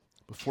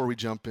before we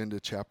jump into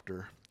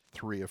chapter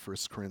 3 of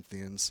First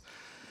Corinthians,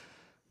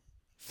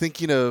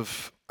 thinking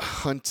of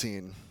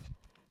hunting,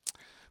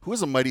 who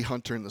is a mighty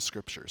hunter in the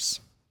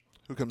scriptures?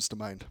 Who comes to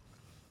mind?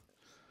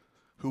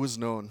 Who is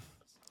known?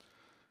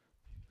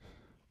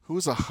 Who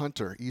is a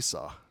hunter?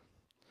 Esau,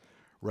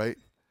 right?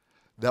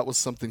 That was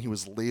something he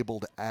was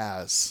labeled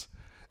as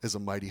a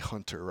mighty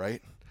hunter,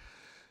 right?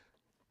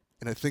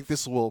 And I think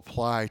this will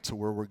apply to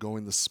where we're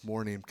going this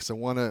morning because I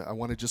want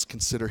to just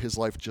consider his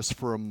life just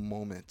for a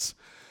moment.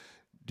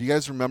 Do you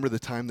guys remember the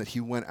time that he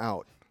went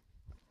out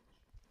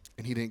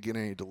and he didn't get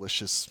any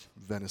delicious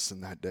venison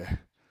that day?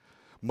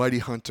 Mighty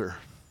hunter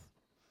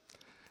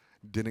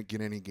didn't get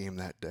any game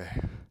that day.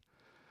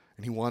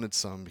 And he wanted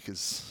some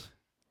because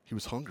he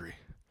was hungry.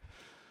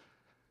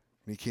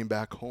 And he came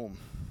back home.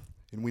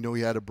 And we know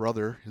he had a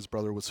brother. His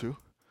brother was who?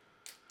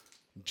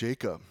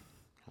 Jacob,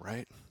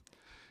 right?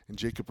 And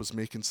Jacob was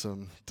making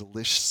some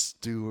delicious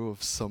stew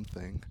of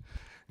something.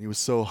 And he was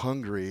so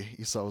hungry,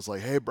 Esau was like,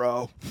 hey,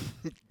 bro,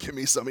 give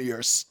me some of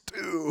your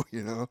stew,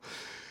 you know?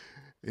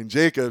 And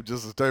Jacob,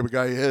 just the type of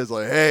guy he is,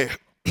 like, hey,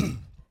 if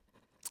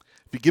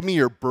you give me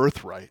your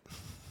birthright,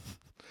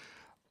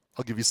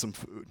 I'll give you some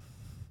food.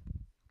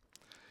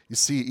 You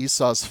see,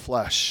 Esau's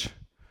flesh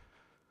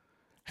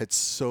had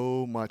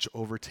so much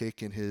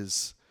overtaken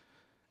his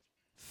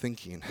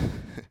thinking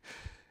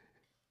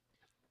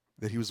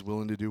that he was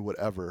willing to do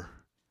whatever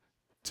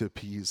to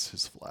appease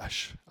his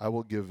flesh. I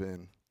will give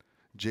in.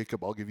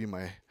 Jacob, I'll give you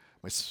my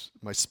it's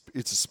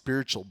a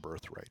spiritual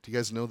birthright. Do you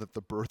guys know that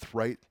the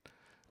birthright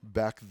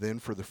back then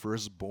for the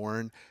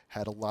firstborn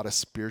had a lot of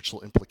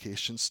spiritual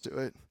implications to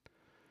it?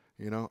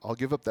 You know, I'll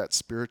give up that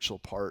spiritual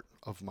part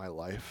of my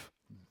life,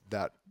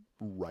 that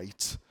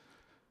right,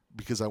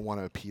 because I want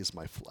to appease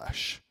my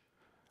flesh.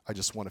 I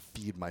just want to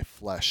feed my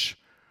flesh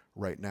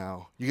right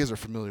now. You guys are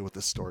familiar with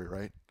this story,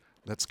 right?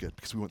 That's good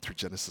because we went through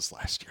Genesis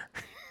last year.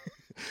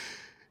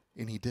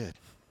 And he did.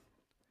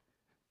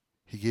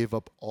 He gave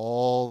up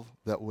all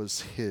that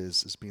was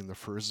his as being the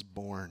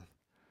firstborn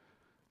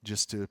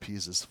just to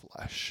appease his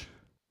flesh.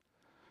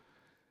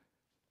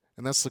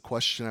 And that's the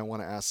question I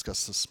want to ask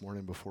us this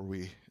morning before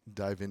we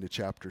dive into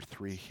chapter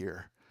 3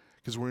 here.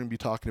 Because we're going to be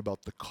talking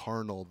about the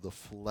carnal, the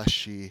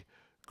fleshy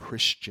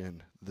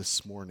Christian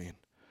this morning.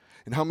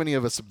 And how many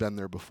of us have been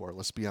there before?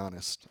 Let's be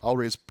honest. I'll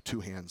raise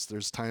 2 hands.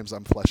 There's times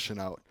I'm fleshing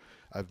out.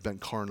 I've been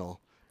carnal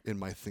in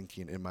my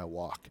thinking, in my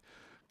walk.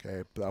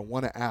 Okay, but I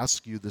want to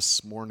ask you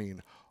this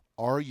morning,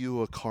 are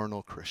you a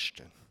carnal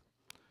Christian?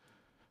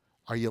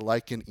 Are you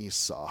like an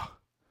Esau,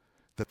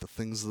 that the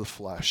things of the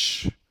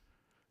flesh,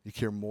 you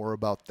care more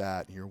about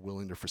that and you're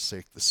willing to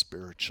forsake the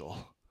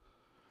spiritual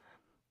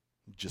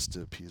just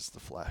to appease the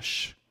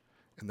flesh?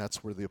 And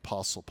that's where the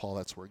Apostle Paul,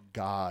 that's where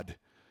God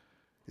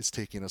is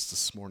taking us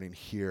this morning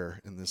here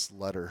in this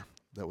letter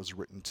that was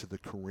written to the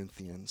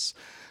Corinthians.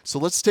 So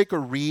let's take a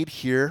read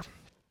here.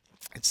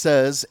 It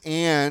says,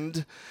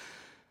 and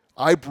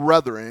I,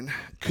 brethren,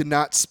 could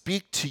not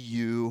speak to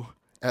you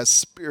as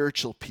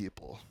spiritual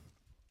people,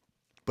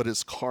 but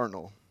as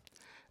carnal,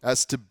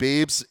 as to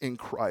babes in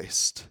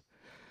Christ.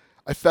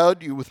 I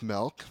fed you with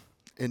milk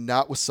and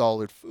not with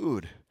solid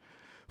food,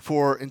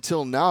 for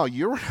until now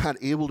you were not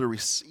able to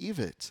receive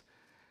it.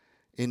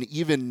 And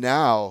even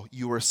now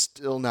you are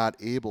still not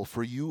able,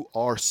 for you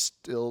are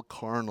still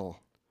carnal.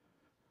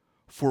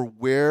 For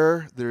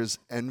where there is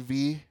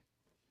envy,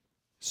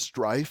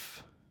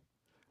 strife,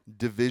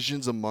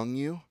 divisions among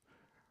you,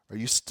 are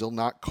you still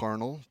not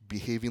carnal,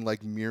 behaving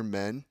like mere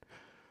men?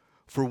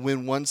 For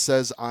when one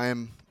says, I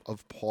am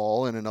of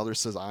Paul, and another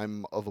says, I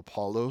am of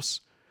Apollos,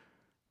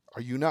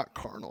 are you not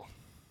carnal?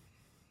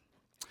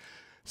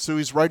 So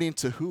he's writing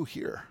to who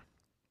here?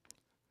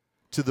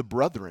 To the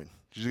brethren.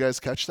 Did you guys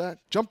catch that?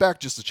 Jump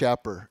back just a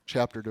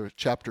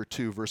chapter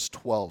 2, verse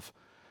 12.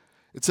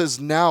 It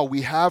says, now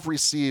we have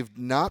received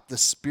not the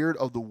spirit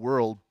of the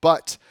world,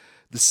 but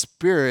the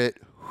Spirit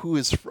who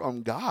is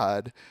from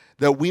God,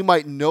 that we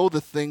might know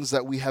the things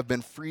that we have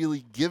been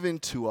freely given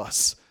to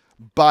us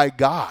by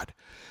God.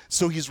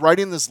 So he's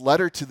writing this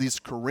letter to these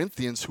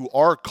Corinthians who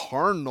are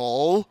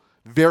carnal,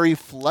 very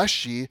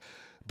fleshy,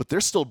 but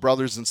they're still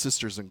brothers and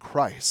sisters in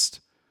Christ.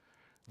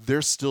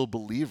 They're still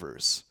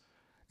believers.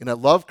 And I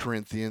love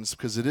Corinthians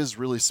because it is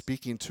really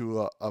speaking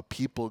to a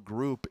people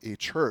group, a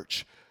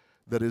church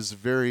that is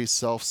very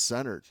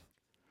self-centered.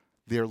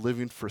 They are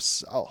living for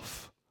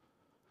self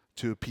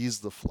to appease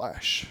the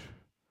flesh.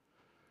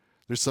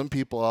 There's some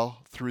people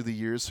all through the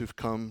years who've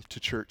come to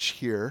church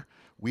here.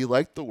 We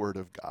like the Word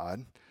of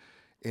God,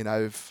 and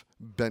I've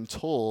been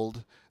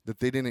told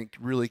that they didn't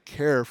really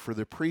care for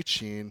the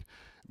preaching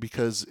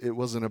because it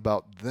wasn't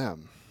about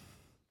them.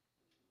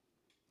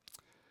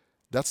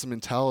 That's the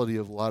mentality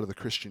of a lot of the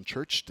Christian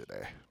church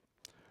today.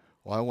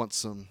 Well, I want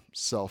some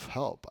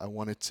self-help. I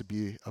want it to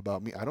be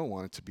about me. I don't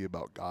want it to be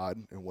about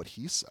God and what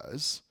He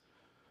says.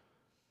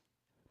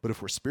 But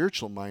if we're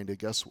spiritual minded,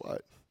 guess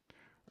what?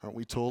 Aren't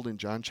we told in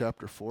John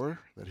chapter 4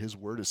 that His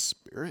word is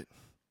spirit?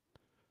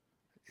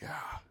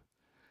 Yeah.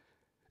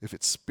 If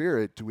it's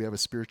spirit, do we have a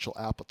spiritual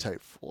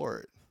appetite for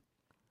it?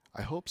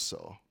 I hope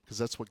so, because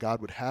that's what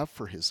God would have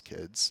for His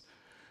kids.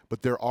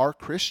 But there are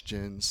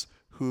Christians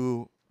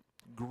who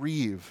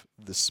grieve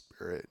the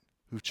Spirit,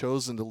 who've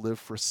chosen to live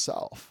for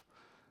self.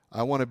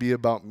 I want to be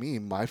about me,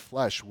 my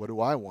flesh. What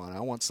do I want? I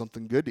want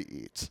something good to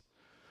eat.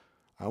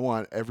 I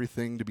want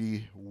everything to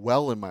be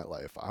well in my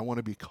life. I want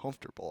to be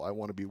comfortable. I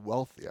want to be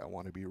wealthy. I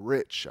want to be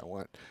rich. I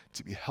want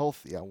to be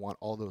healthy. I want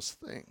all those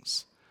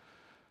things.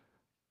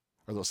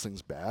 Are those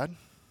things bad?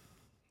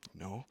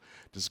 No.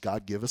 Does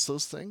God give us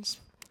those things?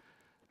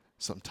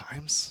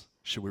 Sometimes.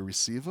 Should we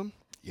receive them?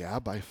 Yeah,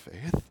 by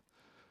faith.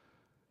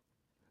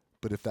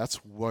 But if that's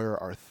where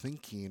our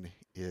thinking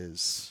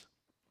is,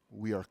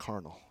 we are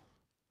carnal.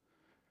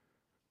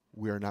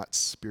 We are not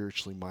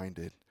spiritually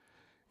minded.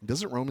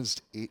 Doesn't Romans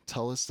 8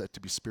 tell us that to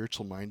be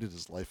spiritual minded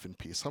is life and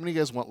peace? How many of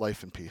you guys want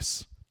life and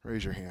peace?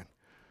 Raise your hand.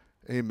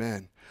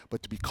 Amen.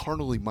 But to be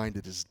carnally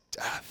minded is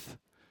death.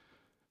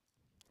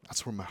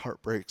 That's where my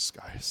heart breaks,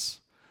 guys.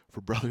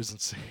 For brothers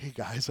and say, hey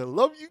guys, I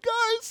love you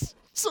guys.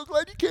 So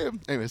glad you came.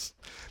 Anyways,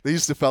 they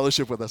used to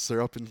fellowship with us.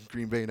 They're up in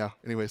Green Bay now.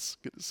 Anyways,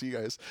 good to see you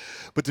guys.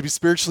 But to be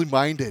spiritually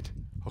minded,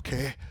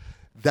 okay,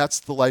 that's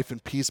the life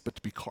and peace. But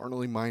to be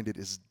carnally minded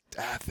is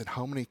death. And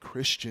how many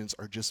Christians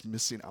are just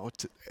missing out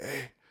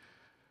today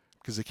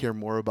because they care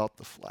more about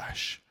the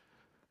flesh?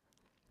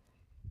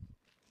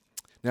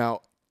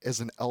 Now,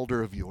 as an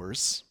elder of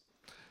yours,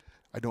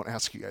 I don't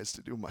ask you guys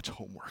to do much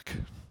homework.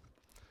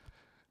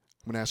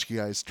 I'm going to ask you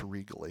guys to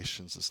read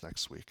Galatians this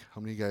next week.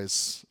 How many of you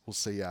guys will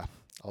say, yeah,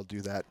 I'll do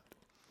that,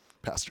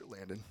 Pastor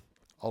Landon?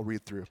 I'll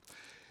read through.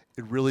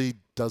 It really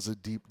does a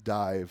deep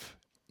dive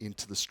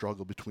into the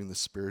struggle between the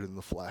spirit and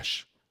the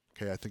flesh.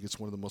 Okay, I think it's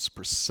one of the most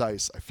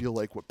precise. I feel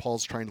like what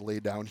Paul's trying to lay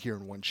down here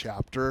in one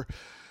chapter,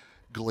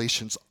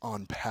 Galatians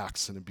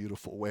unpacks in a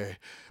beautiful way.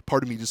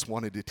 Part of me just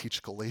wanted to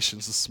teach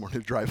Galatians this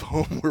morning to drive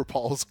home where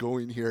Paul's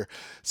going here.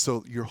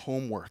 So your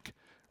homework,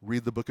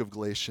 read the book of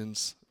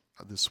Galatians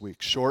this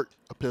week. Short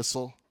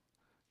epistle.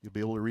 You'll be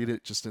able to read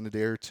it just in a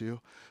day or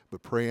two,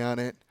 but pray on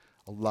it.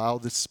 Allow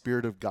the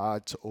Spirit of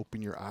God to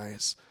open your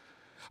eyes.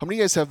 How many of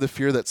you guys have the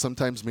fear that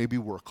sometimes maybe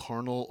we're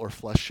carnal or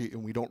fleshy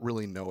and we don't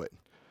really know it?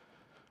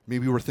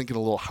 Maybe we're thinking a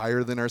little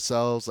higher than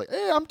ourselves, like,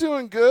 hey, I'm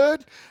doing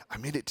good. I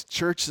made it to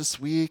church this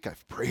week.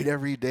 I've prayed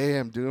every day.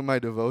 I'm doing my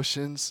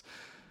devotions.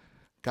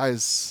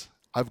 Guys,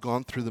 I've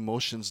gone through the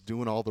motions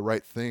doing all the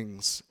right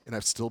things, and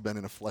I've still been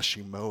in a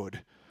fleshy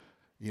mode.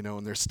 You know,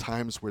 and there's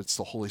times where it's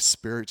the Holy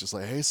Spirit just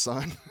like, hey,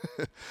 son,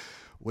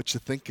 what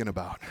you thinking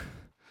about?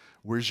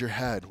 Where's your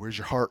head? Where's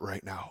your heart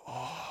right now?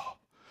 Oh,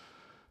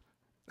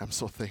 I'm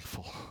so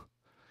thankful.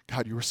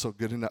 God, you were so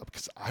good enough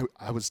because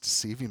I was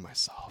deceiving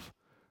myself.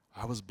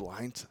 I was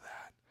blind to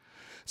that.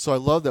 So I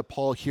love that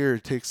Paul here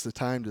takes the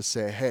time to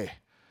say, hey,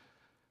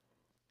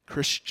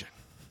 Christian,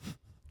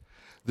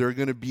 there are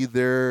going to be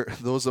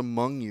those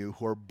among you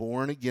who are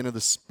born again of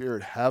the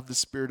Spirit, have the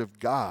Spirit of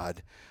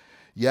God,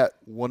 yet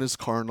one is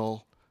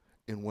carnal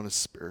and one is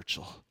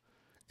spiritual.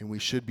 And we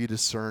should be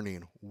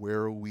discerning,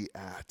 where are we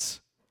at?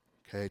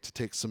 Okay, to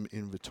take some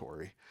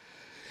inventory.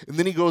 And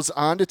then he goes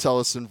on to tell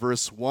us in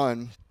verse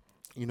 1,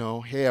 you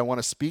know, hey, I want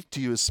to speak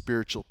to you as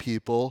spiritual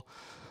people,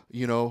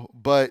 you know,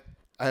 but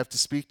I have to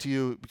speak to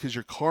you because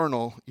you're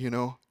carnal, you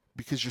know,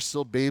 because you're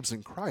still babes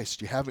in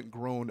Christ. You haven't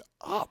grown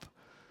up.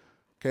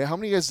 Okay, how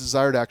many of you guys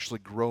desire to actually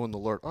grow in the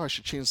Lord? Oh, I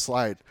should change the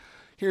slide.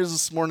 Here's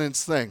this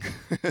morning's thing.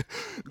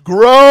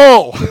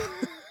 Grow!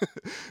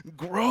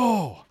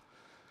 Grow!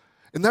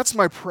 And that's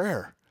my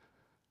prayer.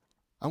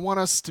 I want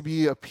us to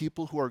be a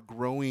people who are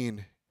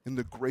growing in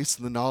the grace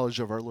and the knowledge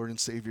of our Lord and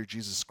Savior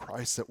Jesus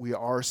Christ, that we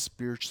are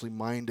spiritually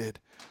minded,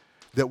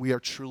 that we are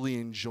truly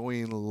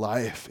enjoying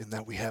life, and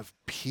that we have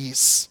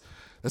peace.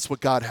 That's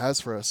what God has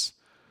for us.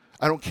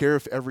 I don't care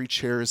if every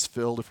chair is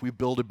filled. If we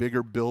build a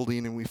bigger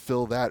building and we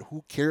fill that,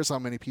 who cares how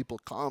many people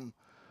come?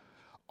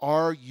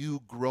 Are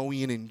you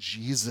growing in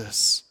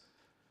Jesus?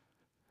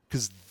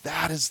 Because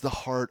that is the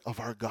heart of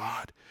our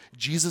God.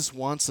 Jesus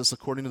wants us,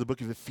 according to the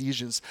book of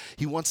Ephesians,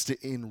 he wants to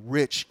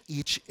enrich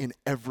each and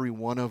every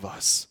one of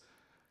us.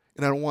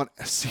 And I don't want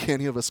to see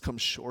any of us come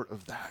short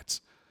of that.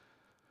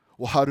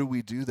 Well, how do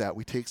we do that?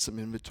 We take some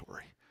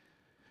inventory.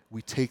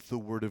 We take the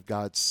Word of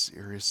God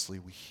seriously.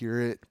 We hear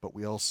it, but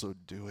we also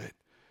do it.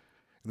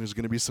 And there's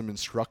going to be some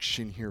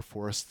instruction here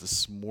for us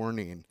this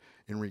morning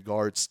in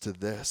regards to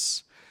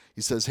this.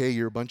 He says, hey,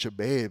 you're a bunch of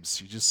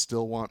babes. You just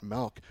still want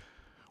milk.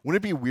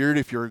 Wouldn't it be weird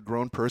if you're a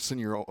grown person,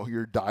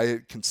 your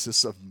diet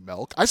consists of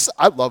milk?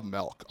 I love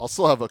milk. I'll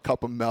still have a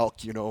cup of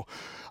milk, you know,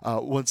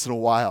 once in a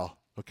while,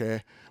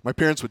 okay? My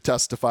parents would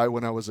testify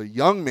when I was a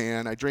young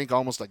man, I drank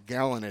almost a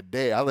gallon a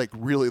day. I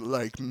really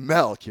like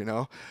milk, you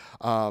know?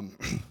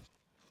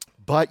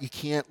 But you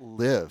can't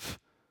live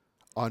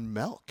on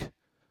milk.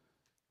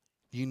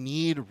 You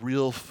need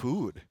real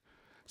food,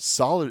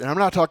 solid. And I'm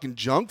not talking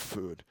junk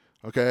food,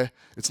 okay?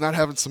 It's not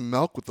having some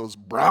milk with those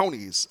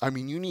brownies. I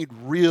mean, you need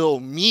real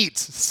meat,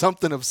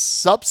 something of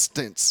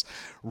substance,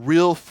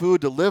 real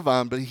food to live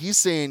on. But he's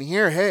saying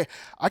here, hey,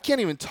 I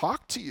can't even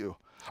talk to you.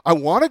 I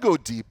want to go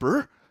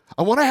deeper.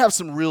 I want to have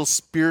some real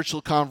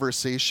spiritual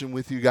conversation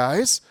with you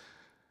guys.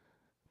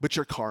 But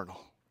you're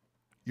carnal.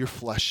 You're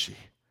fleshy.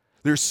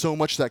 There's so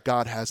much that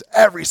God has.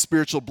 Every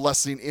spiritual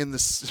blessing in the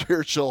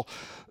spiritual,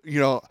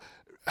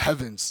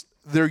 heavens,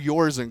 they're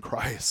yours in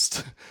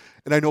Christ.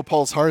 And I know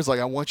Paul's heart is like,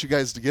 I want you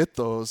guys to get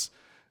those,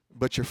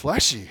 but you're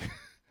fleshy.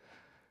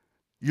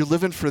 You're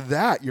living for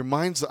that. Your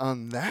mind's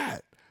on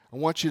that. I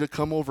want you to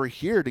come over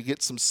here to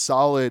get some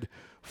solid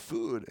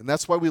food. And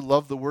that's why we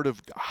love the Word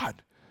of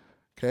God.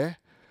 Okay?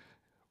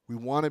 We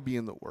want to be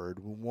in the Word.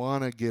 We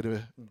want to get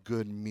a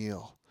good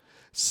meal.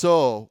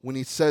 So when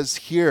he says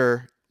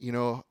here,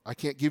 I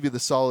can't give you the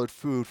solid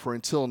food, for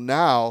until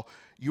now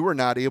you were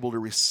not able to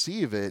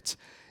receive it,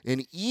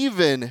 and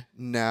even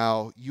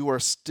now you are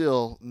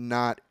still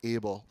not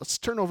able. Let's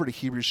turn over to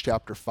Hebrews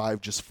chapter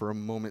 5 just for a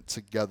moment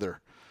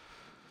together.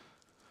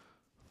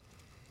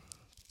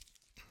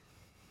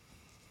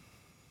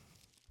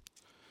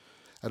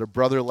 I had a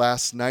brother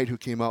last night who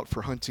came out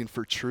for Hunting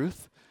for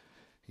Truth.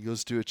 He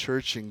goes to a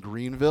church in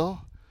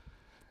Greenville.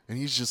 And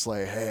he's just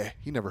like, hey,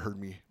 he never heard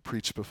me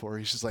preach before.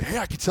 He's just like, hey,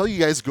 I can tell you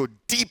guys go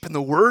deep in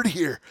the Word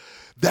here.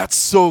 That's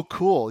so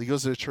cool. He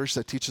goes to a church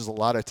that teaches a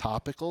lot of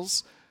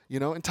topicals,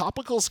 and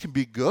topicals can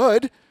be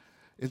good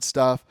and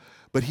stuff.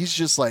 But he's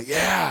just like,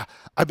 yeah,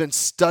 I've been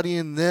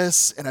studying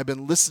this and I've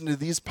been listening to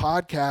these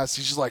podcasts.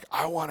 He's just like,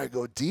 I want to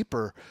go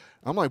deeper.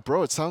 I'm like,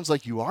 bro, it sounds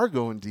like you are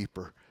going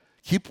deeper.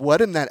 Keep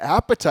whetting that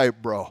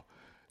appetite, bro.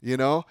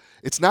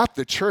 It's not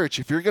the church.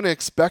 If you're going to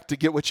expect to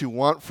get what you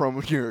want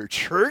from your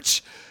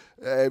church,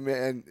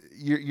 man,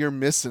 you're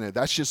missing it.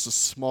 That's just a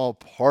small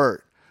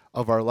part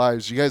of our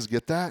lives. You guys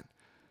get that?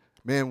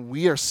 Man,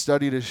 we are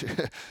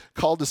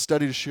called to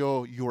study to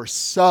show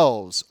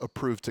yourselves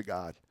approved to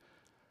God.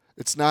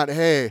 It's not,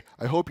 hey,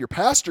 I hope your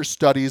pastor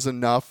studies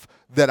enough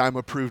that I'm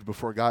approved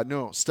before God.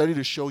 No, study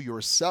to show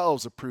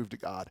yourselves approved to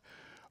God.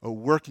 A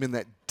workman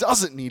that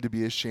doesn't need to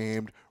be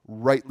ashamed,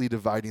 rightly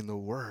dividing the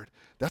word.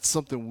 That's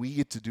something we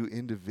get to do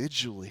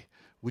individually,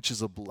 which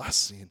is a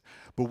blessing.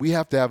 But we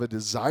have to have a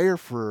desire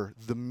for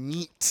the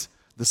meat,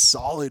 the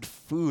solid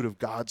food of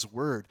God's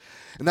word.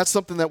 And that's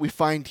something that we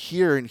find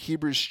here in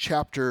Hebrews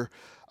chapter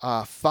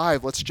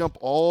 5. Let's jump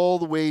all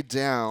the way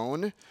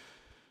down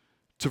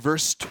to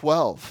verse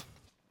 12.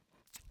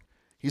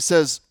 He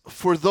says,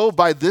 for though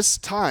by this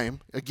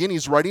time, again,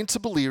 he's writing to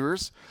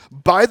believers,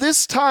 by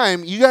this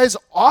time, you guys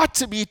ought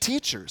to be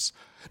teachers,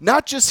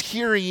 not just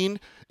hearing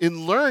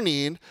and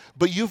learning,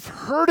 but you've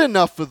heard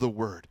enough of the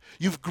word.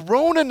 You've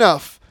grown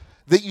enough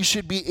that you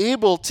should be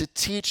able to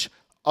teach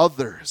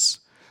others.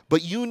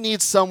 But you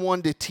need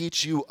someone to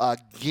teach you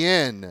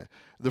again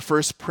the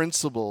first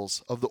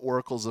principles of the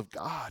oracles of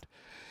God.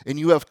 And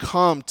you have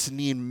come to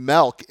need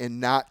milk and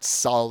not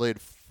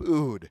solid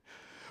food.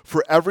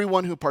 For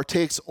everyone who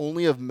partakes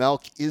only of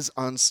milk is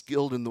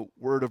unskilled in the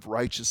word of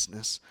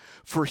righteousness,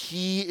 for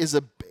he is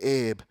a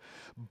babe.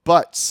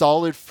 But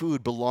solid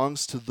food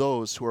belongs to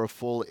those who are of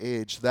full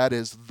age, that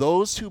is,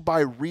 those who by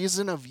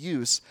reason of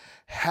use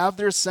have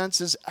their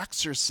senses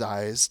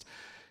exercised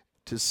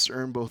to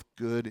discern both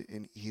good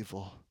and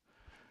evil.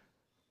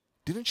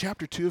 Didn't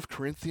chapter 2 of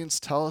Corinthians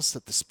tell us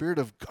that the Spirit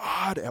of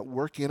God at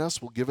work in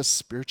us will give us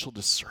spiritual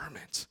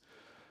discernment?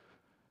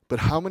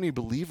 But how many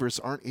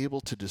believers aren't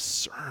able to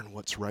discern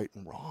what's right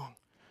and wrong?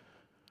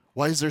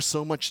 Why is there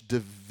so much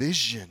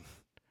division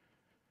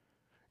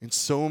and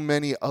so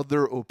many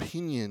other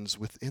opinions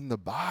within the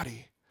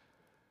body?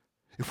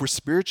 If we're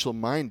spiritual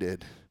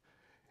minded,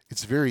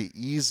 it's very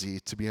easy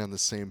to be on the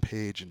same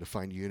page and to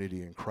find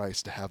unity in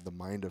Christ, to have the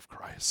mind of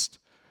Christ.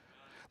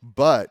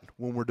 But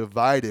when we're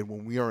divided,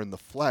 when we are in the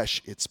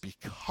flesh, it's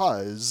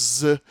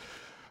because,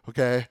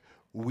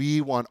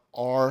 we want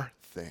our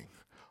thing.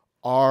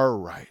 Our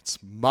rights,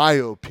 my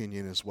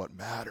opinion is what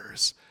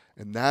matters.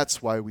 And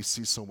that's why we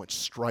see so much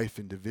strife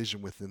and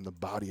division within the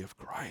body of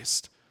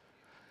Christ.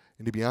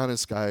 And to be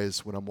honest,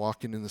 guys, when I'm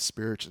walking in the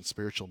Spirit and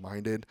spiritual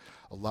minded,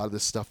 a lot of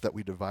this stuff that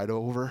we divide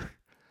over,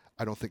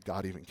 I don't think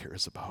God even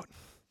cares about.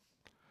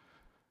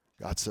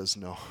 God says,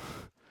 no,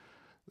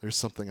 there's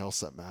something else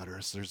that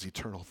matters. There's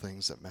eternal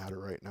things that matter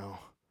right now.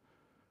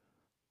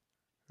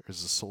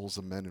 There's the souls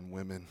of men and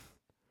women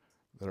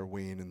that are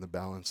weighing in the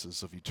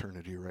balances of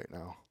eternity right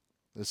now.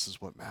 This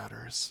is what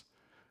matters.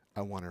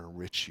 I want to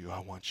enrich you. I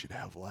want you to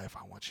have life.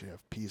 I want you to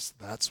have peace.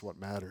 That's what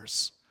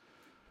matters.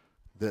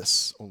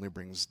 This only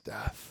brings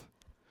death.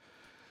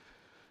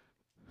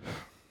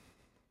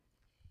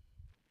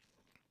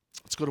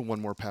 Let's go to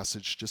one more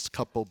passage, just a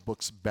couple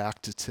books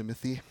back to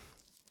Timothy.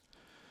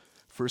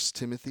 1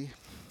 Timothy,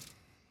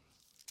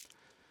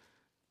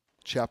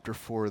 chapter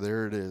 4,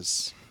 there it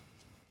is.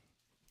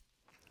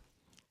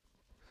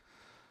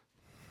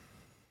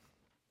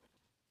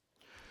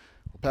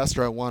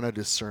 Pastor, I want to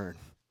discern.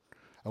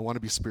 I want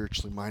to be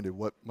spiritually minded.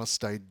 What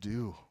must I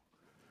do?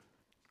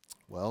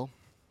 Well,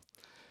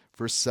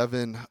 verse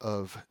 7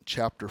 of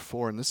chapter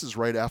 4, and this is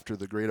right after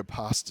the great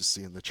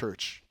apostasy in the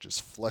church,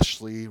 just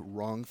fleshly,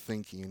 wrong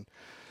thinking.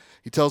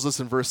 He tells us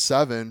in verse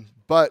 7,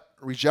 but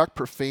reject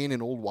profane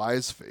and old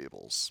wise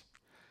fables,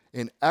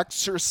 and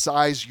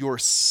exercise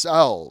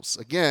yourselves.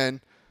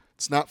 Again,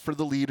 it's not for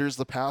the leaders,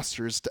 the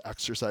pastors, to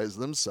exercise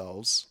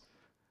themselves.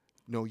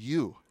 No,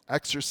 you.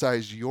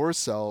 Exercise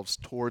yourselves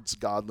towards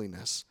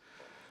godliness.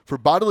 For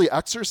bodily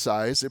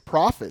exercise, it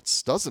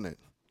profits, doesn't it?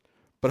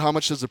 But how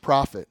much does it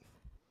profit?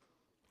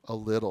 A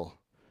little.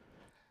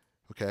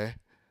 Okay?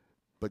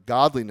 But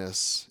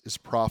godliness is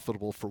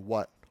profitable for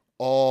what?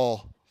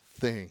 All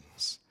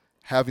things,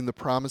 having the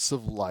promise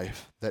of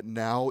life that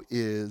now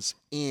is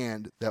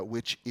and that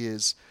which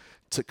is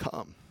to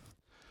come.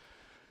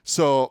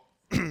 So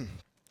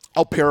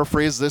I'll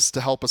paraphrase this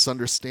to help us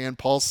understand.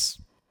 Paul's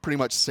pretty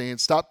much saying,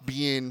 stop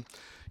being,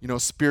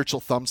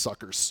 spiritual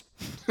thumbsuckers.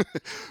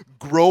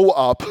 Grow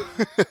up.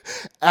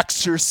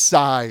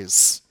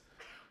 Exercise.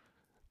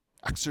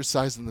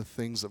 Exercise in the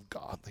things of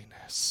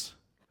godliness.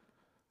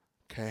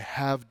 Okay,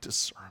 have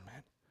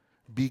discernment.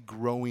 Be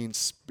growing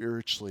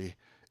spiritually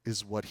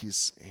is what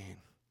he's saying.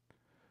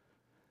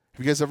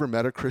 Have you guys ever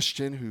met a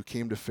Christian who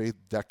came to faith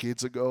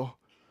decades ago,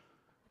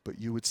 but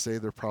you would say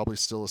they're probably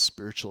still a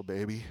spiritual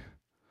baby?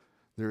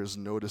 There is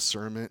no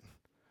discernment.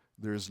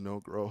 There is no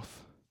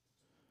growth.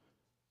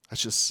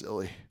 That's just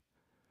silly.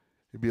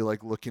 It'd be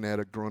like looking at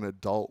a grown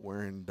adult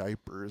wearing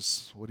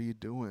diapers. What are you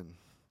doing?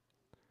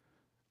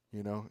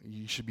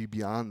 You should be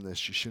beyond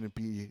this. You shouldn't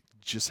be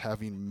just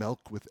having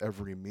milk with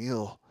every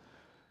meal.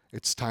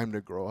 It's time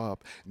to grow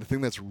up. And the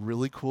thing that's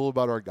really cool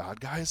about our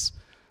God, guys,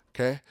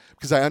 okay,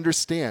 because I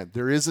understand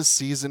there is a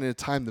season and a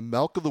time. The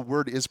milk of the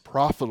word is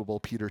profitable,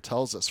 Peter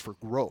tells us, for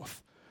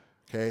growth.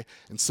 Okay,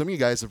 and some of you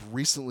guys have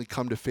recently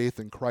come to faith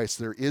in Christ.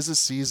 There is a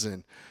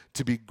season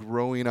to be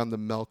growing on the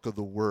milk of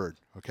the word,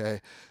 okay,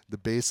 the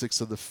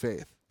basics of the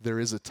faith. There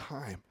is a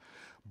time,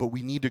 but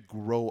we need to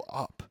grow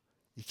up.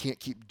 You can't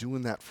keep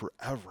doing that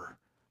forever,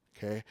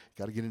 okay?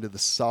 Got to get into the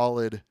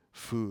solid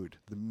food,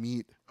 the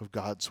meat of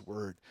God's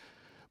word.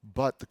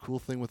 But the cool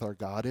thing with our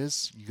God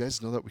is, you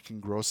guys know that we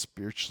can grow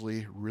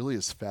spiritually really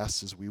as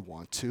fast as we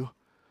want to,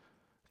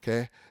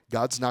 okay?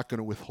 God's not going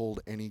to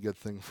withhold any good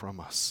thing from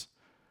us.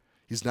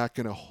 He's not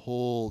going to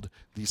hold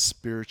these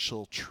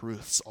spiritual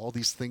truths, all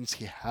these things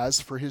he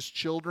has for his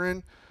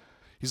children.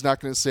 He's not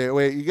going to say,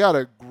 wait, you got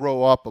to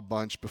grow up a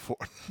bunch before.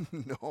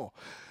 No,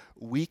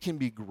 we can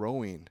be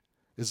growing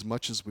as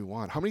much as we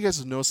want. How many of you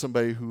guys know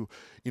somebody who,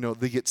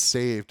 they get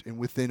saved and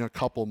within a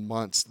couple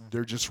months,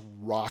 they're just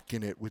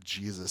rocking it with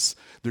Jesus.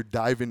 They're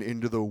diving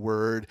into the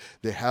word.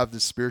 They have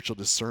this spiritual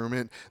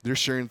discernment. They're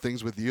sharing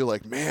things with you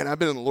like, man, I've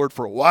been in the Lord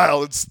for a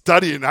while and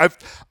studying.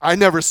 I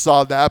never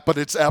saw that, but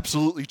it's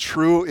absolutely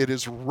true. It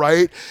is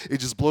right. It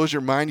just blows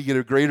your mind. You get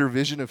a greater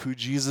vision of who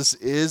Jesus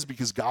is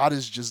because God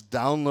is just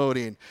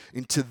downloading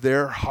into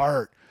their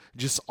heart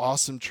just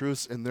awesome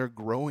truths, and they're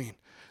growing.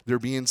 They're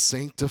being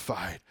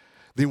sanctified.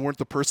 They weren't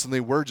the person they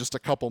were just a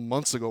couple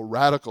months ago.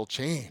 Radical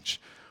change.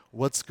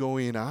 What's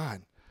going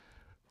on?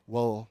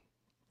 Well,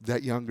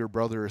 that younger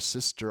brother or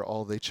sister,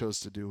 all they chose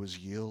to do was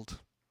yield.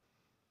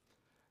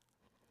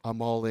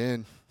 I'm all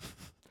in.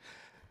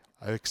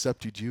 I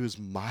accepted you as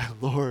my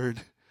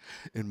Lord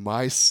and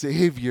my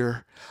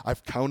Savior.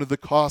 I've counted the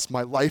cost.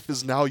 My life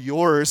is now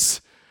yours.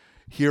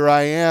 Here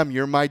I am.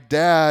 You're my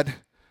dad.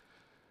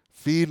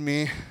 Feed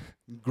me.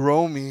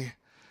 Grow me.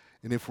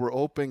 And if we're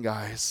open,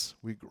 guys,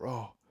 we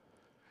grow.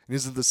 And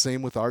isn't it the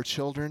same with our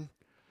children?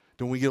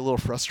 Don't we get a little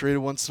frustrated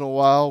once in a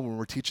while when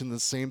we're teaching the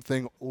same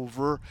thing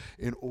over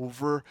and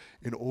over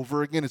and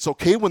over again? It's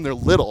okay when they're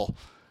little,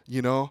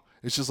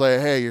 It's just like,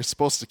 hey, you're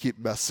supposed to keep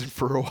messing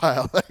for a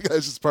while.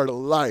 That's just part of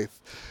life,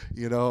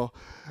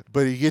 But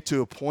you get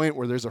to a point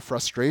where there's a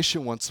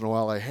frustration once in a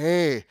while, like,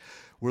 hey,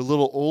 we're a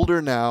little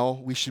older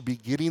now. We should be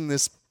getting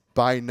this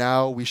by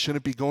now. We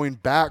shouldn't be going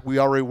back. We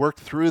already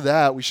worked through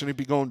that. We shouldn't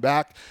be going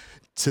back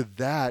to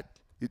that.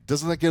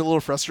 Doesn't that get a little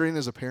frustrating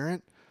as a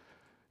parent?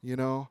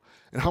 And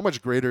how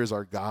much greater is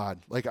our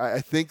God? Like,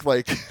 I think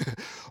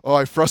oh,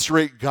 I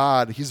frustrate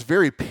God. He's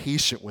very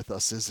patient with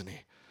us, isn't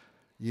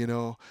he?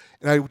 And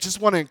I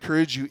just want to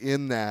encourage you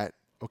in that,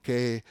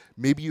 okay?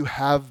 Maybe you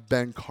have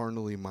been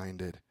carnally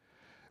minded.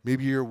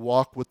 Maybe your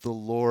walk with the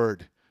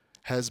Lord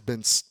has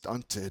been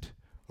stunted,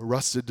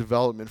 arrested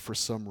development for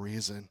some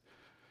reason.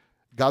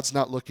 God's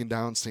not looking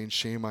down saying,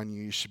 shame on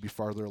you. You should be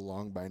farther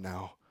along by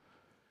now.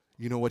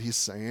 You know what he's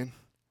saying?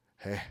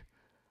 Hey,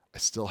 I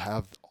still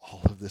have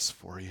all of this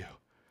for you.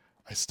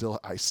 I still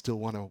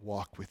want to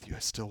walk with you. I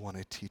still want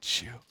to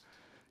teach you.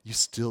 You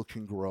still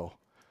can grow.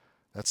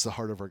 That's the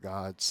heart of our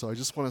God. So I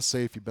just want to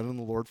say, if you've been in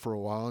the Lord for a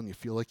while and you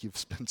feel like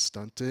you've been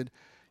stunted,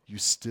 you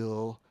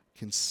still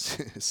can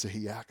say,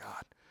 yeah,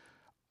 God,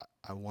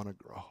 I want to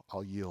grow.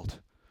 I'll yield.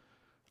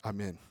 I'm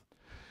in.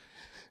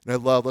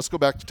 And let's go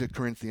back to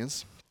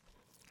Corinthians.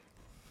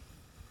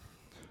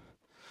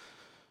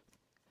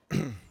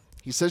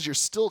 He says you're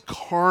still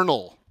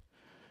carnal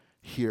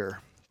here.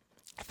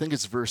 I think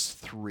it's verse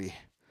 3.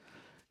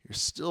 You're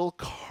still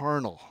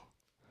carnal.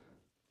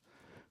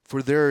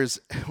 For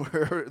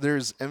where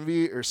there's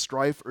envy or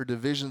strife or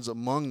divisions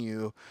among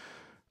you,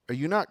 are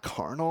you not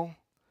carnal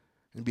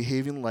and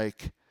behaving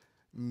like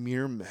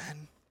mere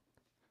men?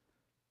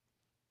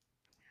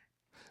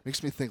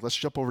 Makes me think, let's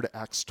jump over to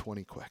Acts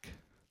 20 quick.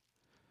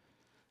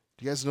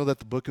 Do you guys know that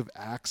the book of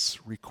Acts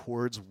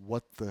records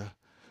what the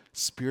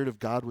Spirit of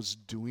God was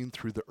doing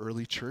through the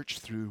early church,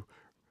 through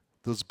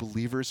those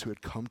believers who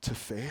had come to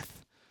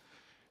faith?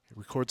 It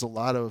records a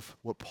lot of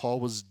what Paul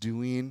was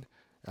doing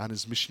on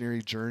his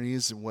missionary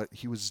journeys and what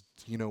he was,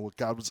 what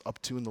God was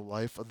up to in the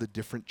life of the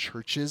different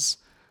churches.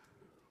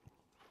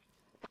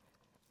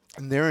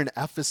 And they're in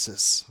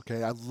Ephesus,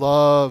 okay? I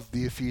love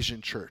the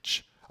Ephesian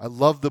church. I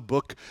love the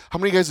book. How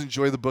many of you guys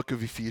enjoy the book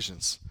of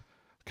Ephesians?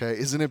 Okay,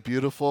 isn't it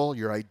beautiful?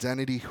 Your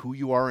identity, who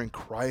you are in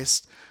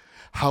Christ,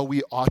 how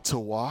we ought to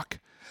walk.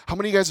 How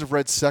many of you guys have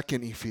read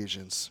 2nd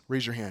Ephesians?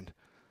 Raise your hand.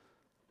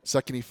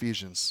 2nd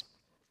Ephesians.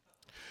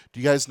 Do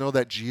you guys know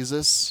that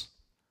Jesus,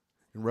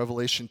 in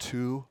Revelation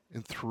 2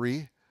 and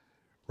 3,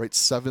 writes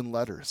 7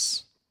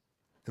 letters?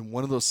 And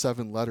one of those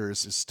 7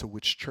 letters is to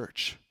which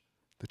church?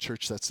 The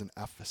church that's in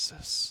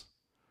Ephesus.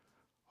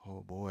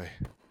 Oh boy.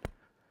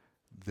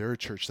 They're a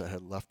church that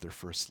had left their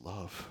first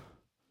love.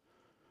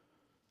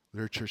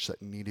 They're a church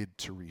that needed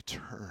to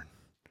return.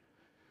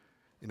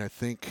 And I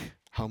think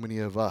how many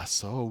of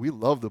us, we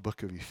love the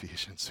book of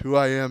Ephesians, who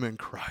I am in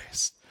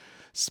Christ.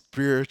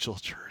 Spiritual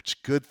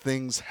church, good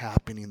things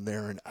happening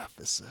there in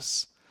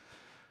Ephesus.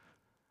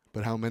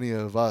 But how many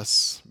of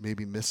us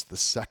maybe missed the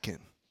 2nd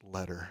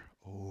letter?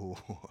 Oh,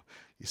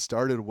 you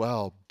started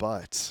well,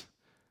 but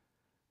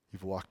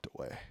you've walked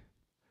away.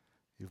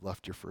 You've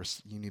left your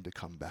first. You need to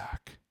come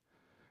back.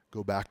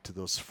 Go back to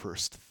those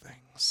first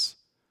things.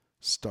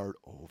 Start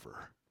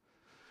over.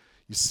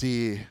 You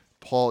see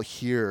Paul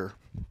here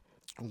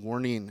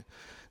warning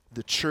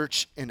the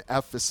church in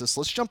Ephesus.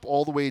 Let's jump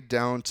all the way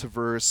down to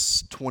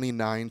verse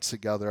 29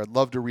 together. I'd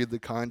love to read the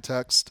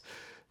context.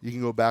 You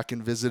can go back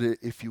and visit it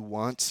if you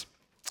want.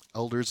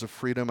 Elders of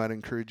Freedom, I'd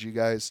encourage you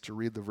guys to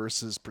read the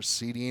verses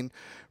preceding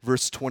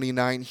verse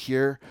 29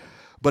 here.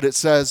 But it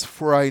says,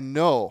 "For I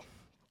know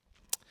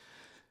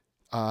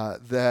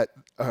that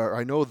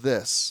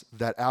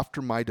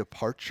after my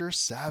departure,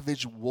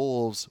 savage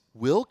wolves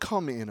will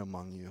come in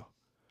among you."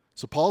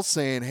 So Paul's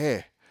saying,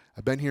 hey,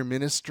 I've been here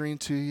ministering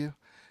to you,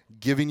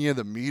 giving you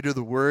the meat of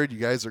the word. You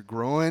guys are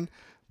growing,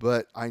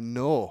 but I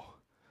know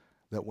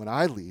that when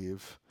I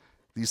leave,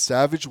 these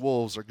savage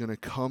wolves are going to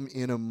come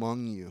in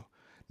among you,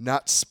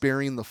 not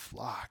sparing the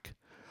flock.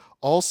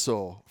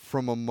 Also,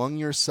 from among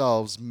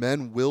yourselves,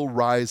 men will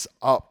rise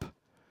up,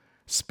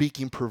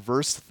 speaking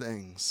perverse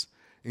things,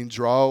 and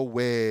draw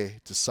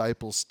away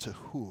disciples to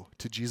who?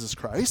 To Jesus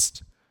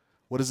Christ?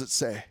 What does it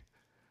say?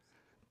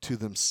 To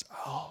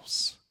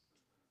themselves.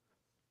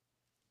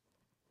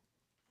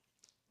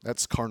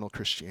 That's carnal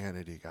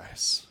Christianity,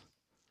 guys.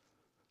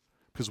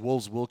 Because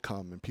wolves will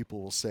come and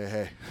people will say,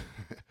 hey,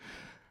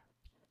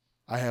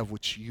 I have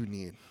what you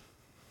need.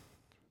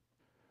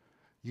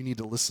 You need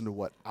to listen to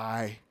what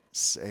I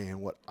say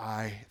and what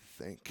I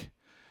think.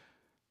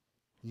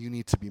 You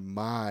need to be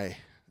my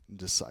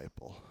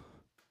disciple.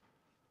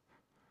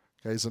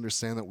 Guys,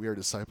 understand that we are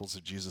disciples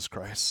of Jesus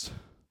Christ.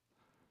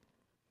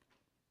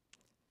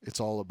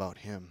 It's all about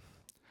him.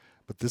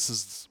 But this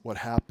is what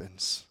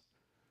happens.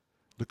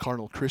 The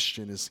carnal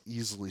Christian is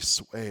easily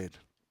swayed.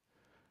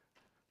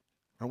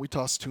 Aren't we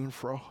tossed to and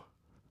fro?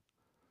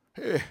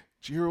 Hey,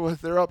 did you hear what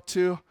they're up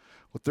to?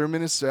 What their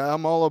ministry?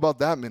 I'm all about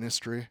that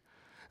ministry.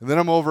 And then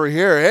I'm over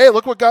here. Hey,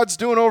 look what God's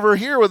doing over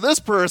here with this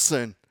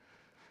person.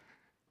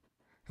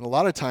 And a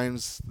lot of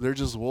times, they're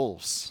just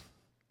wolves.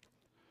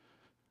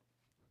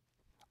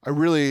 I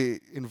really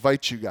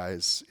invite you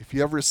guys, if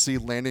you ever see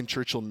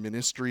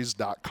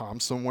LandonChurchillMinistries.com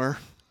somewhere,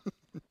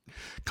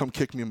 come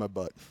kick me in my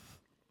butt.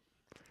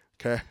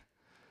 Okay?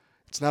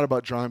 It's not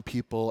about drawing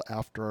people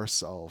after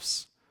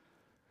ourselves.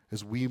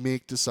 As we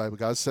make disciples,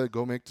 God said,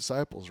 go make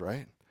disciples,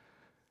 right?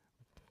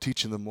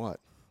 Teaching them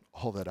what?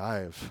 All that I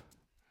have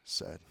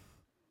said.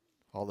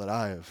 All that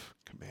I have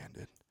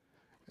commanded.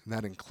 And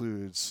that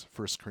includes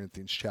 1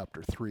 Corinthians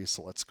chapter 3,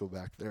 so let's go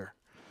back there.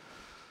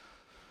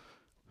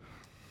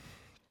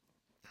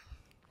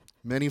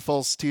 Many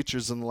false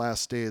teachers in the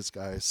last days,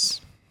 guys.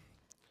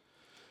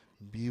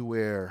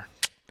 Beware.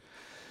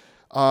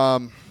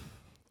 And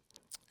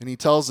he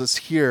tells us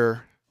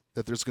here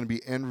that there's going to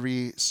be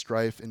envy,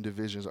 strife, and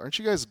divisions. Aren't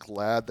you guys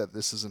glad that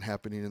this isn't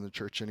happening in the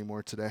church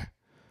anymore today?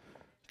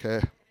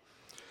 Okay.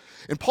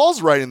 And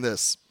Paul's writing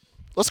this.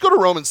 Let's go to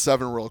Romans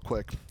 7 real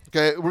quick.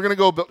 Okay, we're gonna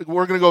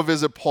go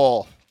visit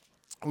Paul.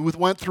 We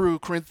went through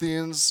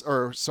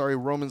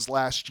Romans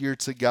last year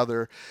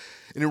together.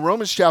 And in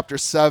Romans chapter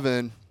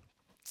 7,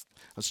 I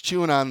was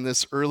chewing on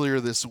this earlier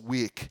this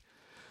week.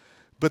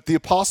 But the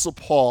Apostle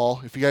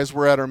Paul, if you guys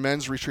were at our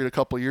men's retreat a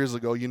couple years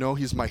ago, you know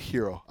he's my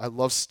hero. I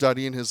love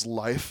studying his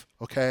life,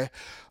 okay?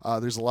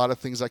 There's a lot of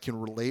things I can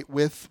relate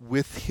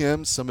with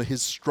him, some of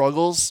his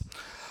struggles.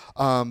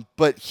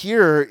 But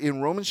here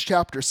in Romans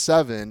chapter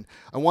 7,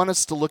 I want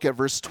us to look at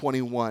verse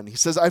 21. He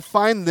says, I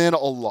find then a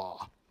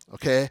law,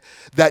 okay,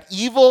 that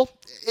evil,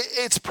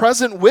 it's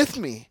present with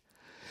me,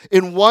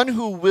 in one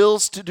who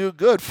wills to do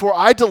good. For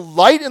I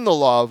delight in the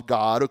law of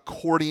God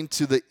according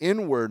to the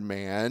inward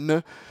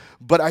man,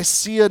 but I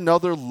see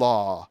another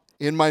law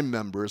in my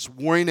members,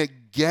 warring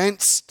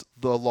against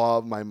the law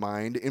of my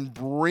mind and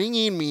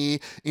bringing me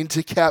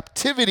into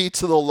captivity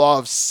to the law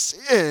of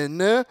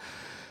sin,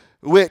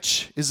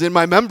 which is in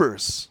my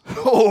members.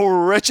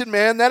 Oh, wretched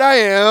man that I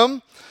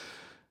am,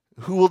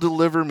 Who will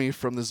deliver me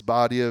from this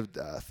body of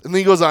death? And then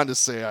he goes on to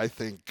say, I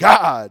thank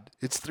God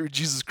it's through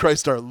Jesus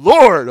Christ our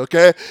Lord,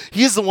 okay?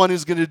 He's the one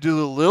who's going to do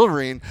the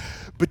delivering.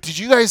 But did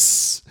you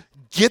guys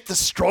get the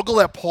struggle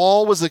that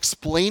Paul was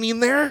explaining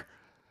there?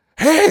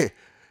 Hey,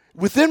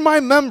 within my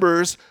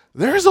members,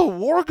 there's a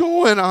war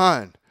going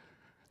on.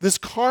 This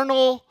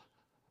carnal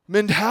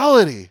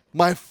mentality,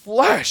 my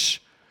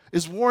flesh,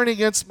 is warring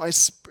against my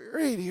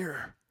spirit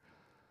here.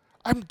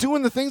 I'm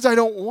doing the things I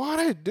don't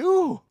want to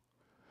do.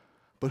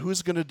 But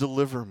who's going to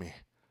deliver me?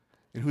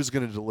 And who's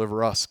going to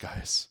deliver us,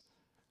 guys?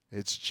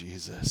 It's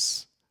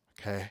Jesus,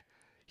 okay?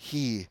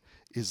 He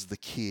is the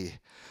key.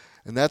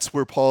 And that's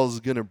where Paul is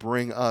going to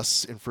bring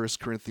us in 1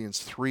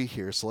 Corinthians 3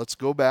 here. So let's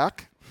go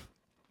back.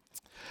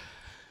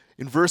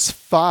 In verse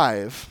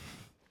 5,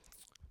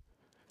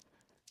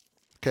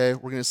 okay,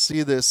 we're going to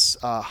see this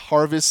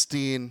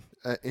harvesting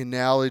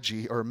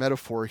analogy or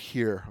metaphor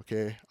here,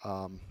 okay?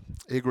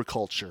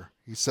 Agriculture.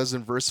 He says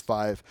in verse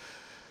 5,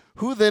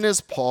 who then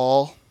is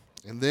Paul?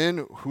 And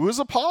then who is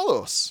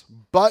Apollos?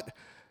 But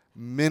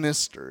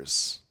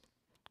ministers.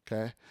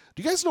 Okay?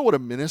 Do you guys know what a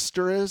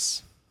minister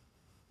is?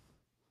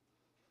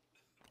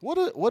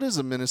 What is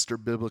a minister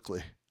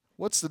biblically?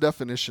 What's the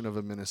definition of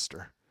a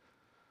minister?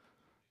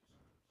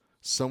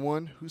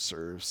 Someone who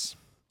serves.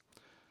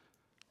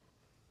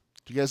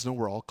 Do you guys know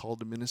we're all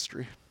called to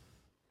ministry?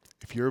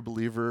 If you're a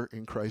believer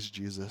in Christ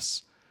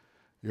Jesus,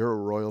 you're a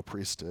royal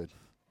priesthood.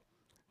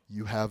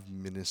 You have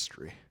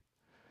ministry.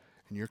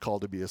 And you're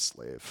called to be a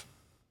slave.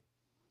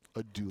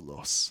 A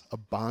doulos, a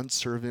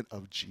bondservant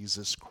of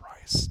Jesus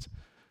Christ.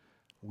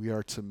 We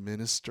are to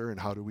minister, and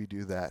how do we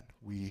do that?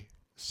 We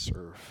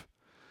serve.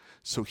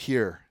 So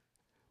here,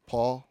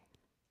 Paul,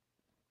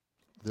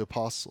 the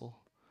apostle,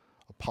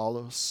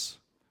 Apollos,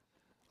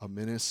 a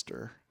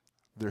minister,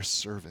 they're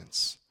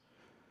servants,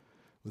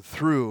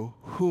 through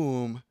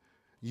whom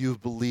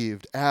you've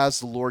believed, as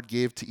the Lord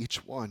gave to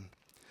each one.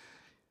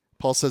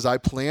 Paul says, I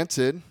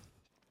planted,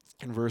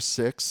 in verse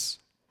 6,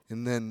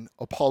 and then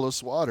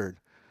Apollos watered.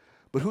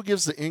 But who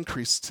gives the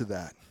increase to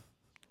that,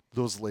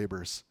 those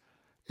labors?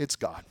 It's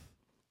God.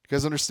 You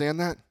guys understand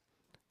that?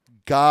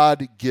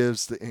 God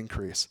gives the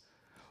increase.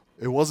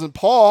 It wasn't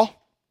Paul.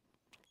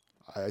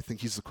 I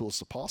think he's the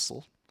coolest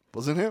apostle.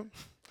 Wasn't him.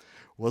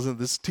 Wasn't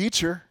this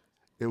teacher.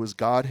 It was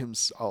God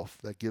himself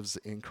that gives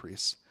the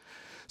increase.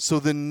 So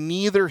then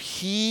neither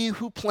he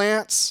who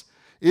plants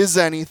is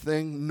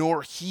anything,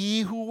 nor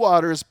he who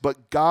waters,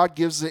 but God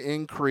gives the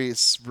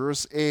increase.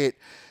 Verse 8.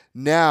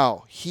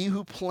 Now, he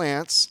who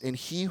plants and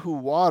he who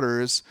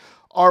waters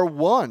are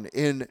one,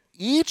 and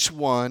each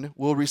one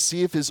will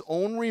receive his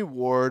own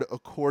reward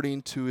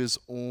according to his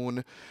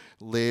own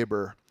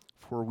labor.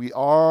 For we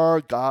are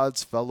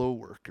God's fellow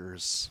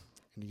workers.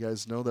 And you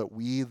guys know that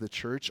we, the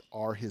church,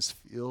 are his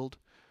field,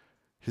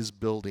 his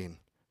building.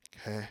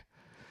 Okay?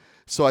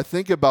 So I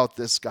think about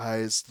this,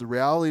 guys, the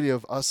reality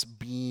of us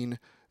being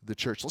the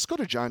church. Let's go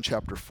to John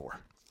chapter 4.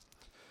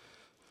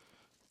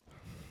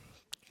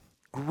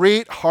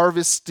 Great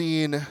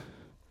harvesting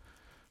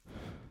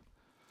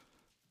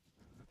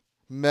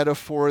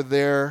metaphor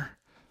there.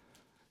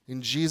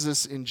 In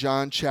Jesus in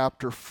John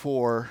chapter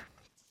 4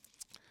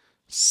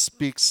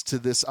 speaks to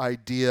this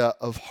idea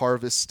of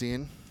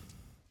harvesting.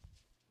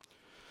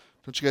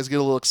 Don't you guys get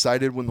a little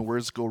excited when the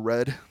words go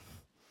red?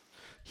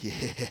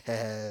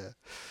 Yeah.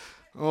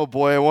 Oh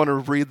boy, I want to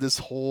read this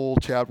whole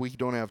chapter. We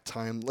don't have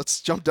time.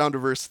 Let's jump down to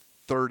verse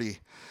 30.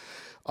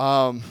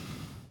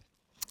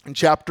 In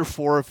chapter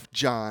 4 of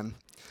John,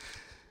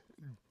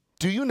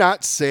 do you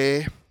not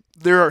say,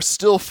 there are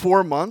still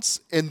 4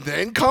 months, and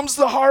then comes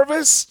the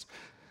harvest?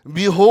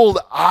 Behold,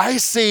 I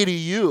say to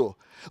you,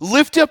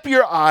 lift up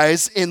your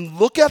eyes and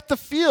look at the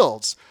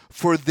fields,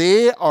 for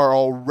they are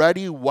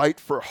already white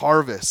for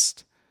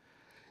harvest.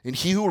 And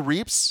he who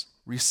reaps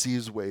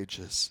receives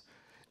wages,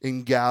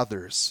 and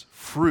gathers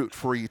fruit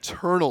for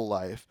eternal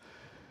life,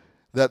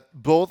 that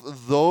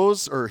both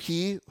those, or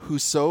he who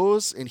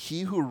sows and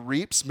he who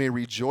reaps, may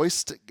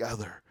rejoice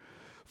together.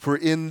 For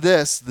in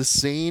this, the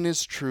saying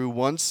is true,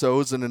 one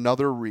sows and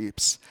another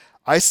reaps.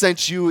 I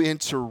sent you in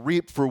to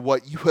reap for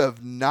what you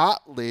have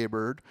not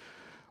labored,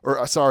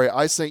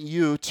 I sent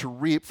you to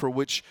reap for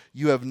which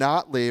you have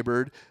not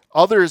labored.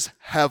 Others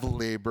have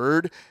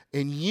labored,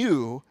 and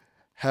you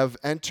have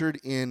entered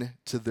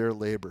into their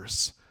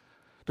labors.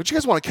 Don't you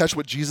guys want to catch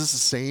what Jesus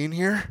is saying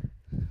here?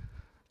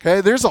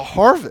 Okay, there's a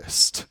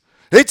harvest.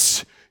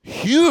 It's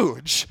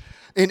huge,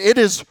 and it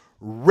is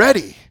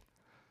ready.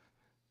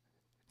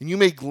 And you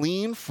may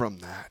glean from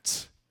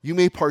that. You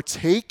may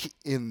partake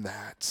in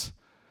that.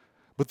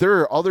 But there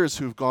are others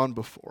who have gone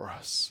before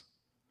us.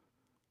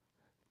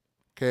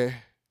 Okay?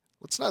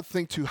 Let's not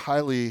think too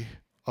highly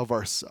of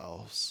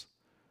ourselves.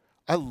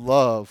 I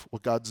love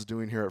what God's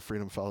doing here at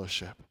Freedom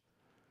Fellowship.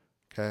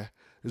 Okay?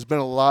 There's been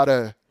a lot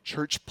of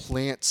church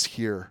plants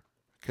here,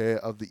 okay,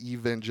 of the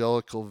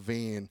evangelical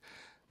vein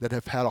that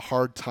have had a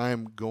hard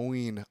time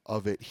going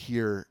of it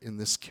here in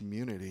this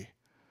community.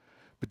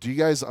 But do you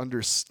guys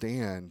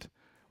understand?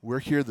 We're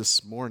here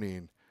this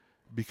morning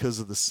because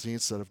of the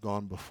saints that have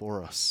gone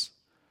before us.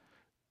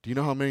 Do you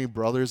know how many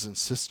brothers and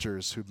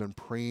sisters who've been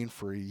praying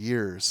for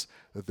years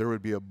that there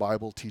would be a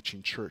Bible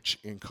teaching church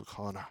in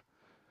Kaukauna?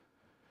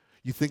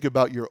 You think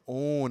about your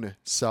own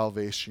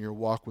salvation, your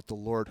walk with the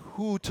Lord.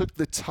 Who took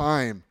the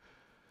time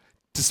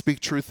to speak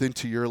truth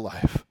into your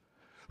life?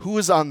 Who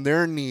is on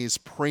their knees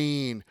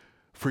praying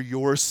for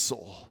your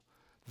soul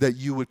that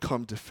you would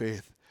come to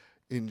faith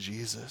in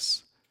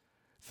Jesus?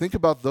 Think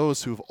about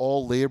those who have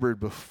all labored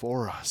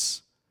before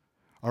us.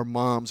 Our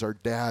moms, our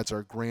dads,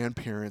 our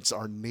grandparents,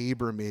 our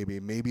neighbor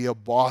maybe a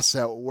boss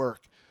at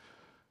work.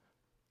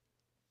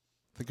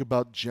 Think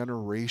about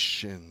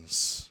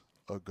generations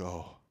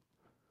ago.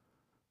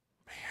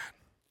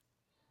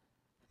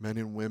 Men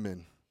and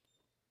women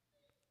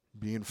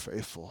being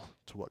faithful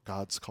to what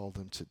God's called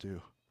them to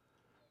do.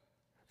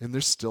 And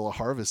there's still a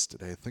harvest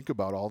today. Think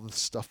about all the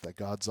stuff that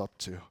God's up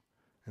to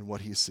and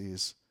what he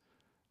sees.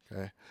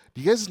 Okay.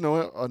 Do you guys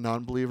know a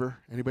non-believer?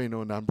 Anybody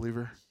know a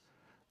non-believer?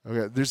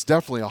 Okay, there's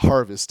definitely a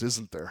harvest,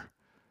 isn't there?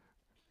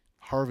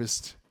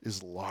 Harvest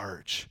is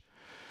large.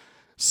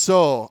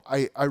 So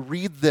I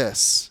read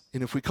this,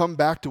 and if we come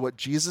back to what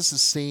Jesus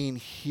is saying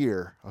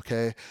here,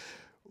 okay,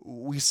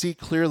 we see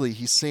clearly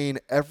he's saying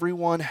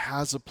everyone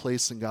has a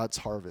place in God's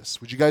harvest.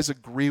 Would you guys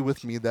agree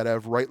with me that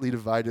I've rightly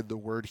divided the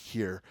word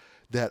here,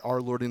 that our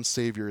Lord and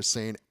Savior is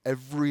saying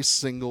every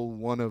single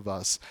one of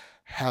us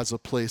has a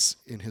place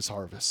in his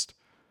harvest?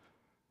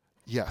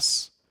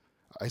 Yes,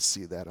 I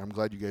see that. I'm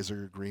glad you guys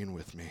are agreeing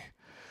with me.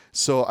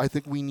 So I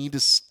think we need to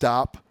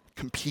stop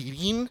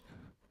competing,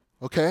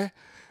 okay?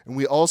 And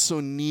we also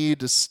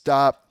need to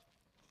stop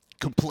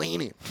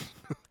complaining,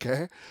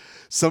 okay?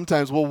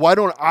 Sometimes, well, why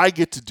don't I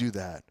get to do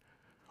that?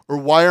 Or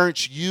why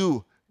aren't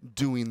you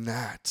doing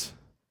that?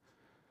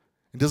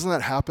 And doesn't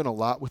that happen a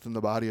lot within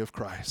the body of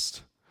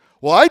Christ?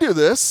 Well, I do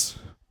this.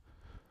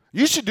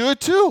 You should do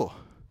it too.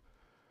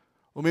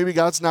 Well, maybe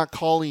God's not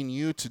calling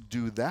you to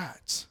do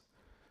that.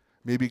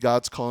 Maybe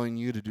God's calling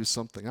you to do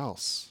something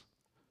else.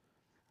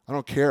 I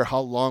don't care how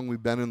long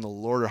we've been in the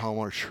Lord or how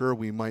mature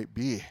we might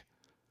be.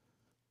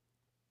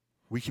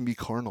 We can be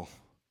carnal.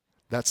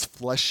 That's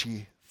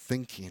fleshy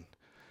thinking.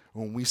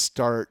 When we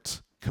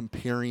start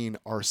comparing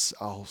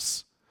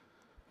ourselves,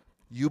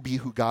 you be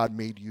who God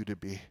made you to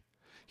be.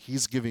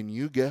 He's given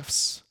you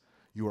gifts.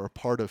 You are a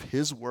part of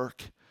his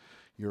work.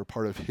 You're a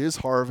part of his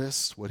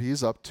harvest, what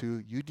he's up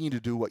to. You need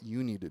to do what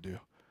you need to do.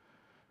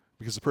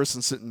 Because the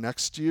person sitting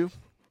next to you,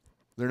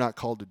 they're not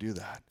called to do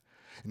that.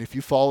 And if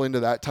you fall into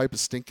that type of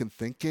stinking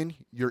thinking,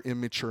 you're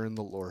immature in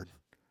the Lord.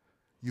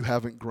 You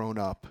haven't grown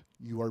up.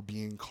 You are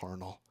being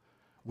carnal.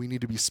 We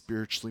need to be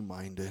spiritually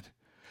minded.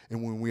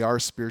 And when we are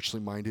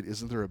spiritually minded,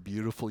 isn't there a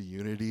beautiful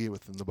unity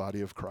within the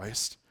body of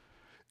Christ?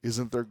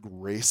 Isn't there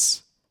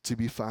grace to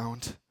be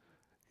found?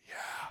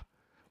 Yeah.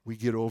 We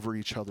get over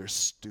each other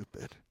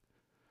stupid.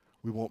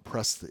 We won't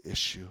press the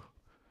issue.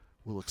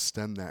 We'll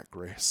extend that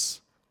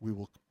grace. We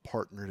will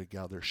partner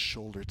together,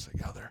 shoulder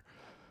together.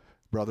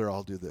 Brother,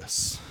 I'll do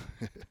this.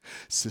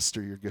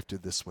 Sister, you're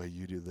gifted this way.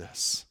 You do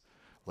this.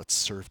 Let's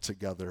serve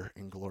together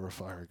and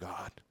glorify our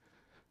God.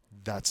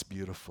 That's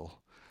beautiful.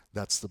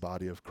 That's the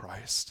body of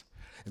Christ.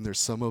 And there's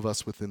some of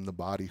us within the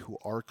body who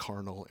are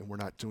carnal and we're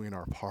not doing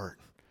our part.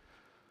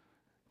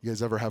 You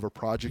guys ever have a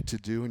project to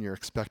do and you're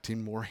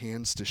expecting more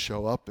hands to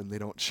show up and they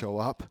don't show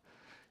up?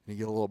 And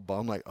you get a little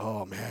bummed like,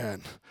 oh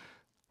man,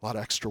 a lot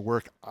of extra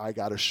work I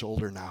got to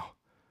shoulder now.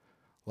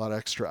 A lot of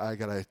extra I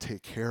got to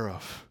take care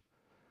of.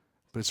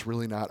 But it's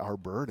really not our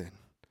burden.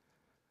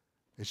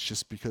 It's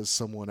just because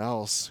someone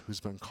else who's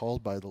been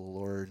called by the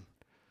Lord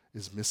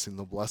is missing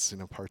the blessing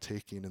of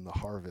partaking in the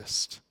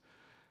harvest.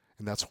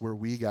 And that's where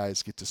we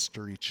guys get to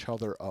stir each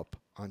other up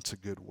onto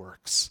good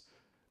works.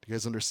 Do you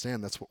guys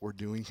understand that's what we're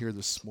doing here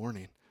this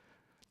morning?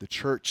 The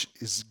church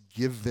is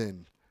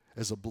given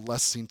as a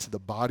blessing to the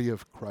body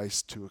of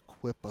Christ to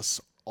equip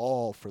us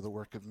all for the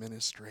work of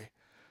ministry.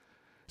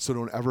 So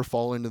don't ever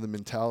fall into the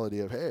mentality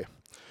of, hey,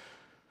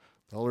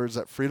 the elders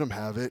at Freedom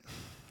have it.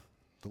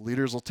 The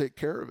leaders will take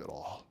care of it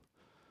all.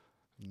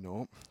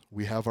 No,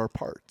 we have our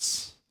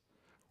parts.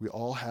 We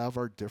all have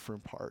our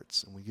different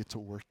parts, and we get to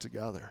work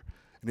together.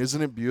 And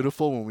isn't it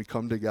beautiful when we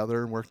come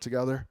together and work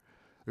together?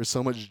 There's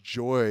so much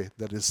joy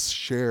that is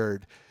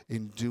shared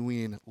in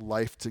doing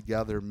life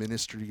together,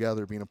 ministry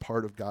together, being a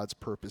part of God's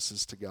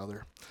purposes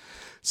together.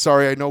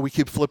 Sorry, I know we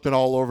keep flipping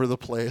all over the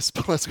place,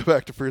 but let's go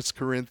back to 1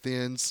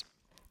 Corinthians.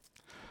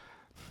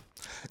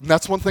 And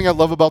that's one thing I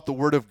love about the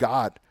Word of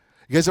God.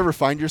 You guys ever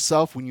find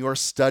yourself when you are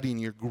studying,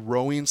 you're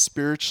growing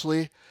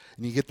spiritually,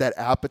 and you get that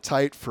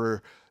appetite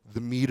for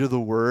the meat of the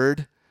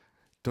Word?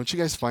 Don't you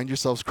guys find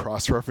yourselves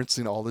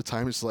cross-referencing all the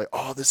time? It's like,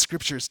 oh, this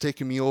scripture is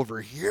taking me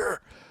over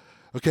here.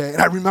 Okay,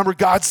 and I remember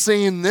God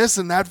saying this,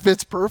 and that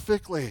fits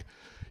perfectly.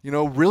 You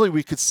know, really,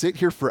 we could sit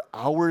here for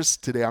hours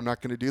today. I'm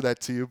not going to do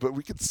that to you, but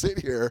we could sit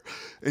here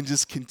and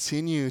just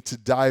continue to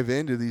dive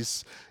into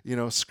these,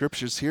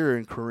 scriptures here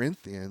in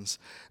Corinthians.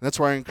 And that's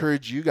why I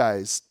encourage you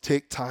guys,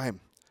 take time.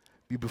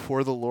 Be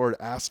before the Lord,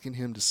 asking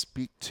him to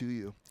speak to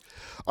you.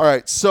 All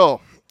right,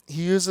 so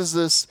he uses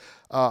this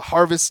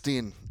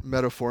harvesting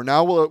metaphor.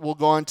 Now we'll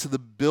go on to the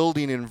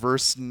building in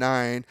verse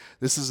 9.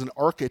 This is an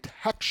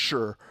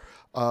architecture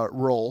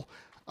role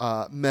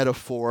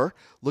metaphor.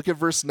 Look at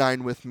verse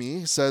 9 with me.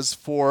 He says,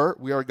 "For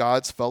we are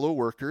God's fellow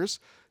workers.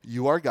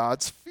 You are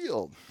God's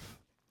field,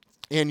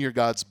 and you're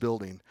God's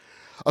building.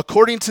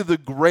 According to the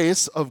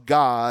grace of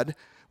God,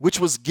 which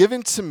was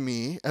given to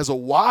me as a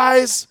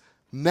wise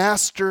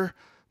master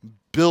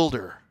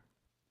builder,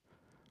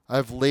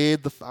 I've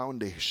laid the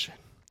foundation,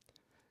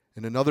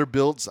 and another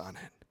builds on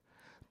it.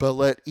 But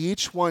let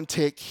each one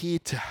take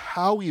heed to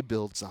how he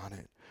builds on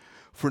it.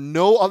 For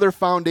no other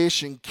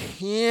foundation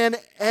can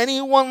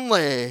anyone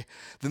lay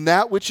than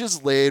that which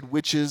is laid,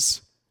 which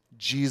is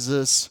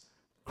Jesus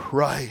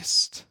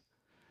Christ.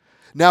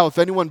 Now, if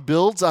anyone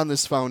builds on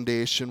this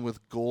foundation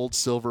with gold,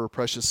 silver,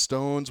 precious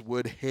stones,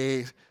 wood,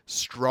 hay,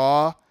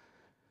 straw,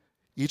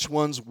 each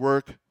one's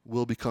work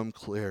will become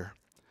clear.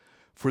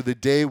 For the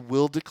day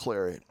will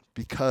declare it,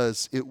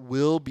 because it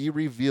will be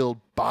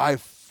revealed by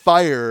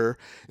fire,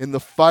 and the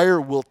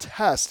fire will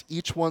test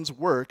each one's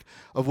work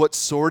of what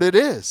sort it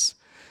is.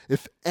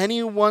 If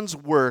anyone's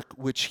work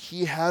which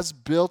he has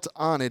built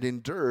on it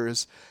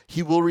endures,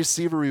 he will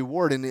receive a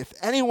reward. And if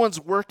anyone's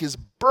work is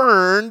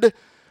burned,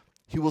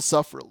 he will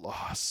suffer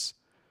loss.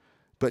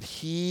 But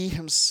he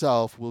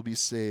himself will be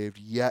saved,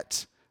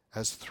 yet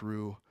as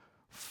through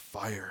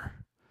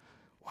fire."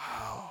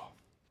 Wow.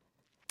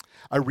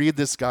 I read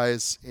this,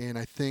 guys, and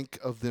I think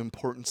of the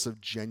importance of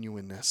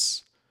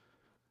genuineness.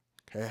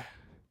 Okay?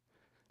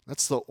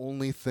 That's the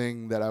only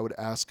thing that I would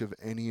ask of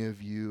any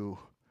of you,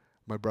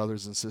 my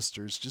brothers and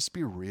sisters. Just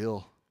be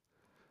real.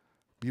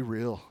 Be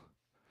real.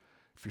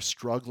 If you're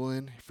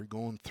struggling, if you're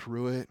going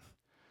through it,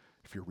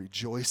 if you're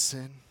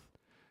rejoicing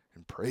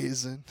and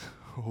praising,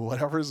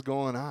 whatever's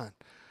going on,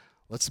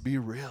 let's be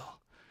real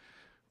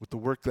with the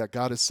work that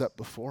God has set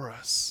before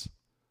us.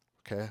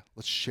 Okay?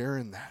 Let's share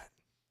in that.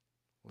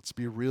 Let's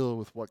be real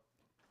with what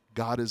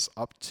God is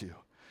up to.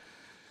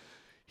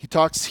 He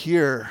talks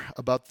here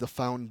about the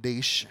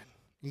foundation.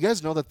 You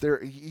guys know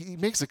that he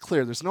makes it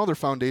clear there's no other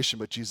foundation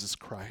but Jesus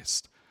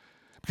Christ.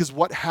 Because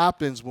what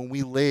happens when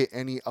we lay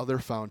any other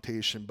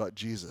foundation but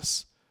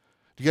Jesus?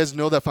 Do you guys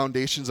know that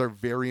foundations are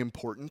very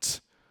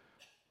important?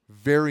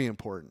 Very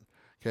important.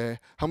 Okay?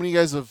 How many of you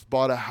guys have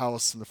bought a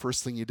house and the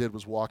first thing you did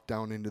was walk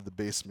down into the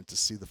basement to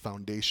see the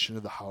foundation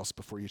of the house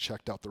before you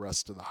checked out the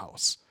rest of the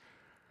house?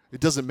 It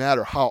doesn't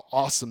matter how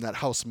awesome that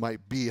house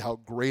might be, how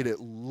great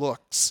it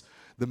looks,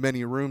 the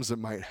many rooms it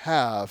might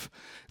have.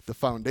 If the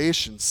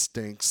foundation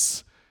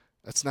stinks,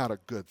 that's not a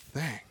good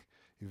thing.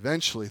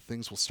 Eventually,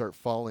 things will start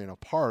falling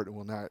apart and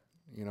will not,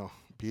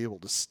 be able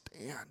to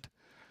stand.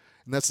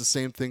 And that's the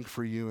same thing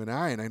for you and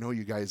I know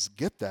you guys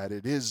get that.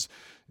 It is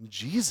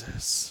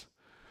Jesus.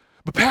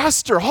 But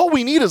Pastor, all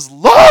we need is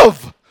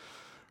love,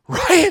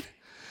 right?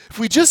 If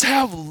we just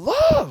have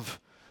love,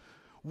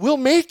 we'll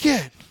make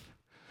it.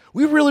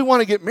 We really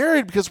want to get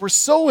married because we're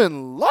so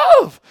in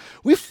love.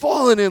 We've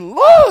fallen in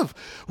love.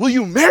 Will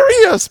you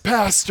marry us,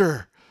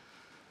 Pastor?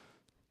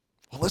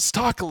 Well, let's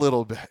talk a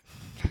little bit.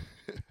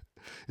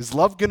 Is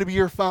love going to be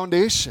your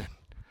foundation?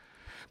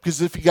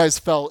 Because if you guys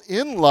fell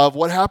in love,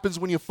 what happens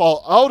when you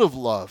fall out of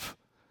love?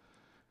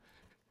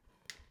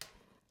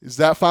 Is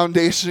that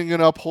foundation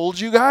going to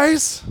uphold you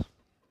guys?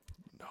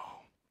 No.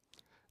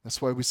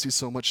 That's why we see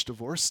so much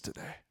divorce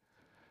today.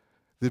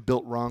 They've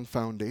built wrong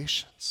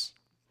foundations.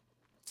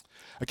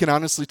 I can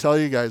honestly tell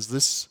you guys,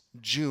 this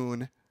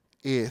June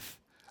 8th,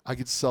 I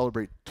get to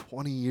celebrate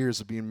 20 years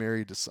of being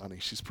married to Sunny.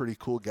 She's a pretty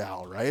cool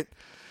gal, right?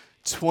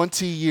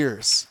 20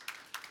 years.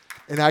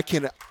 And I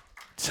can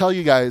tell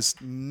you guys,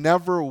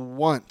 never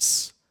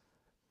once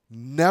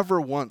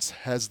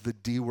has the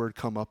D word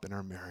come up in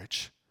our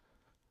marriage.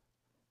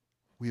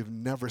 We have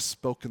never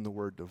spoken the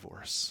word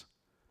divorce.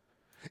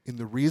 And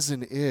the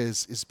reason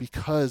is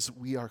because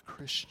we are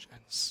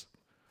Christians.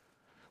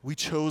 We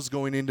chose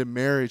going into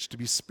marriage to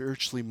be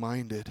spiritually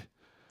minded.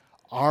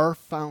 Our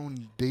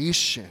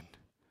foundation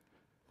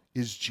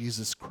is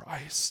Jesus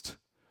Christ.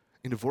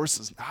 And divorce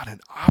is not an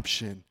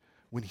option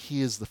when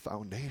he is the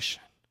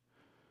foundation.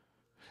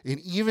 And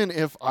even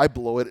if I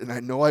blow it, and I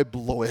know I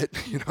blow it,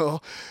 if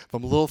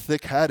I'm a little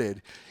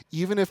thick-headed,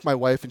 even if my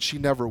wife, and she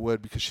never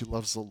would because she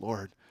loves the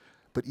Lord,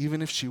 but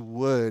even if she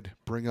would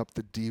bring up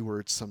the D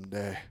word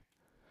someday,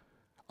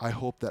 I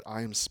hope that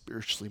I am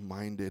spiritually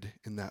minded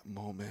in that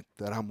moment,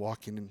 that I'm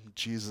walking in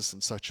Jesus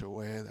in such a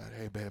way that,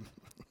 hey, babe,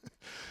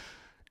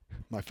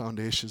 my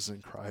foundation is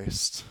in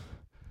Christ.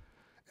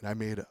 And I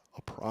made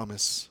a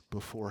promise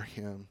before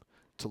him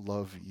to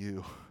love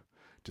you,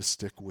 to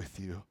stick with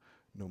you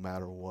no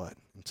matter what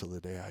until the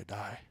day I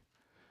die.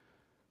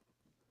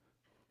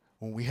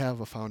 When we have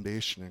a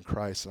foundation in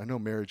Christ, and I know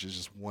marriage is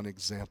just one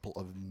example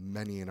of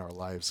many in our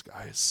lives,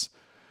 guys,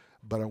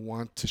 but I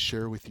want to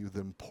share with you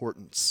the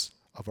importance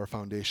of our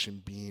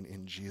foundation being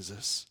in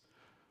Jesus.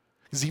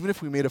 Because even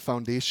if we made a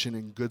foundation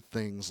in good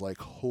things like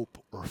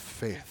hope or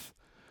faith,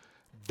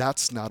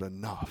 that's not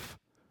enough.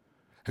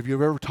 Have you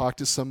ever talked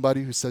to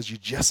somebody who says you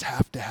just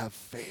have to have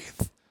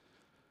faith?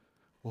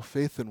 Well,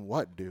 faith in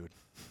what, dude?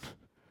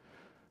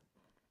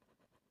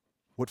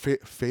 What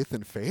faith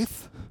in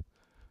faith?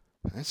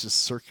 That's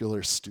just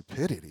circular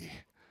stupidity.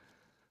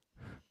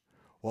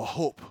 Well,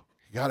 hope.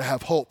 You got to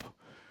have hope.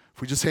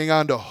 If we just hang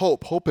on to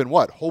hope, hope in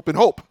what? Hope in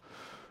hope.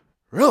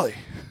 Really?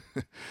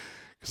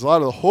 Because a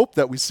lot of the hope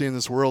that we see in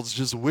this world is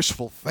just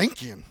wishful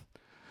thinking.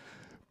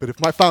 But if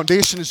my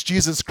foundation is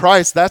Jesus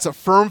Christ, that's a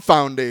firm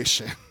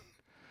foundation.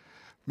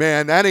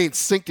 Man, that ain't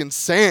sinking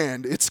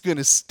sand. It's going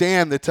to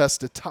stand the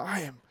test of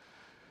time.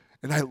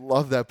 And I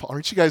love that.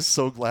 Aren't you guys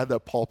so glad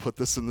that Paul put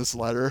this in this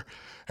letter?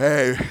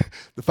 Hey,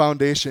 the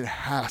foundation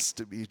has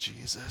to be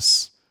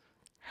Jesus.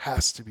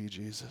 Has to be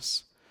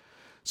Jesus.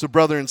 So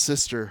brother and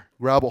sister,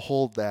 grab a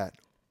hold of that.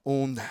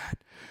 Own that.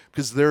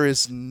 Because there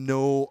is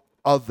no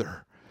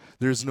other.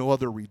 There is no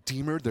other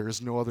Redeemer. There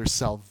is no other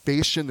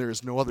salvation. There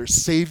is no other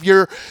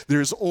Savior. There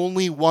is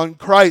only one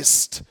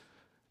Christ.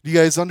 Do you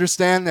guys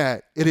understand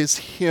that? It is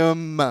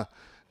Him.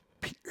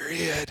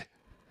 Period.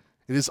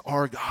 It is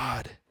our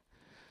God.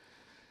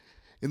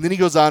 And then he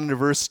goes on into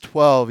verse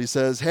 12. He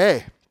says,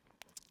 hey,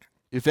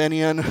 if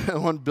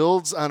anyone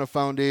builds on a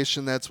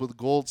foundation that's with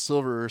gold,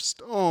 silver, or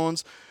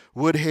stones,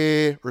 wood,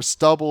 hay, or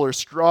stubble, or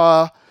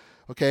straw,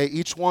 okay,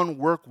 each one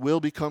work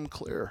will become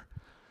clear.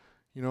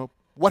 You know,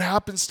 what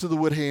happens to the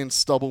wood, hay, and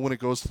stubble when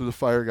it goes through the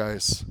fire,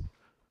 guys?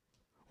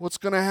 What's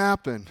going to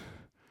happen?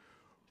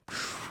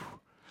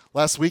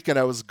 Last weekend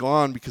I was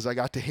gone because I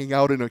got to hang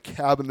out in a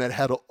cabin that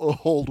had an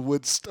old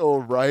wood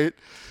stove, right?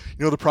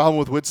 You know the problem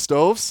with wood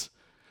stoves?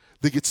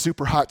 They get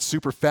super hot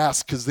super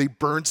fast because they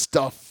burn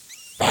stuff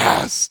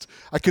fast.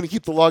 I couldn't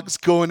keep the logs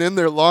going in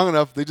there long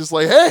enough. They just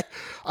like, hey,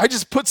 I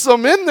just put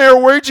some in there.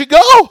 Where'd you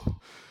go?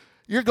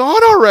 You're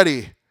gone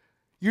already.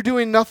 You're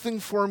doing nothing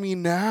for me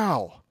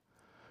now.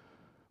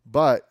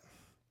 But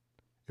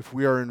if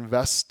we are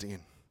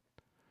investing,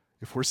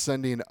 if we're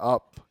sending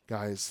up,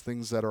 guys,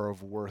 things that are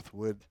of worth,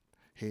 wood,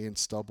 hay, and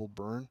stubble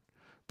burn,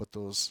 but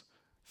those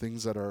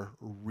things that are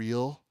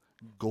real,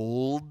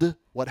 gold,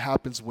 what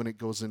happens when it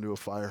goes into a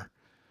fire?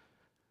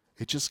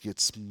 It just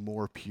gets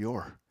more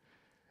pure.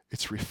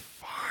 It's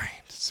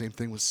refined. Same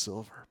thing with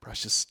silver,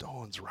 precious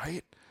stones,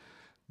 right?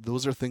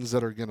 Those are things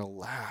that are going to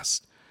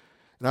last.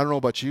 And I don't know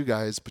about you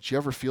guys, but you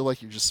ever feel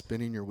like you're just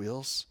spinning your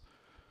wheels?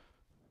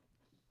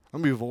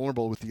 I'm going to be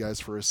vulnerable with you guys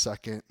for a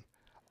second.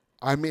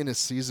 I'm in a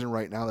season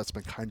right now that's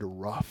been kind of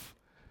rough.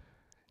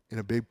 And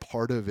a big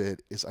part of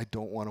it is I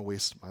don't want to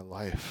waste my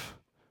life.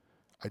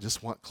 I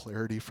just want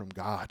clarity from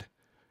God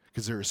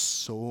because there is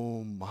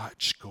so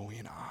much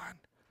going on.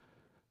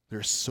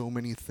 There's so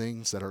many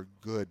things that are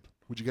good.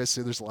 Would you guys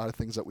say there's a lot of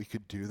things that we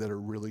could do that are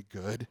really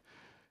good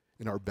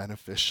and are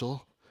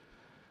beneficial?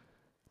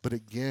 But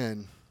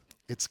again,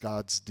 it's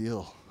God's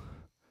deal.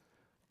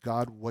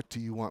 God, what do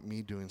you want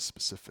me doing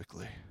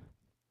specifically?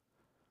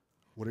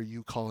 What are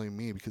you calling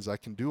me? Because I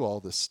can do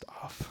all this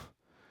stuff.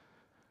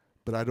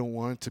 But I don't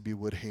want it to be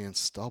wood, hay, and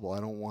stubble.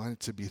 I don't want it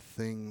to be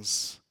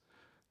things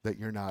that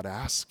you're not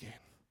asking,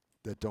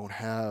 that don't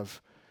have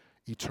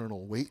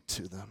eternal weight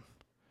to them.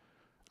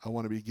 I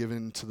want to be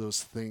given to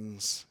those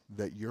things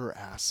that you're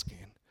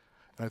asking.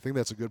 And I think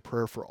that's a good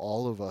prayer for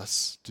all of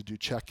us to do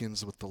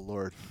check-ins with the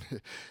Lord.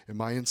 Am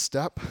I in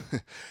step?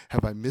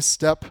 Have I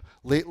misstepped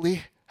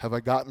lately? Have I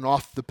gotten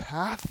off the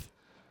path?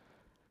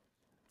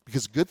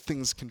 Because good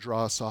things can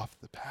draw us off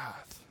the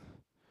path.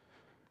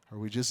 Are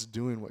we just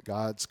doing what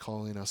God's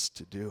calling us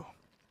to do?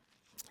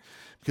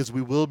 Because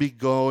we will be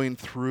going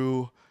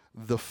through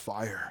the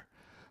fire.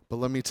 But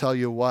let me tell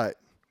you what.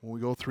 When we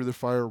go through the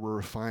fire, we're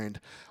refined.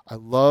 I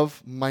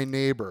love my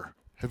neighbor.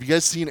 Have you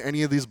guys seen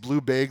any of these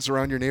blue bags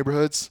around your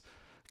neighborhoods?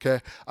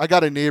 Okay, I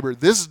got a neighbor.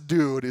 This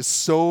dude is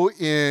so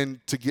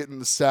into getting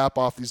the sap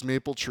off these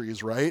maple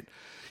trees, right?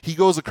 He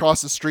goes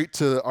across the street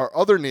to our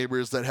other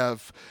neighbors that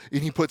have,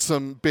 and he puts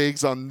some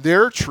bags on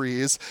their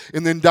trees.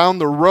 And then down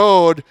the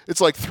road, it's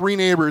like 3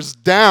 neighbors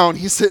down.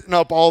 He's hitting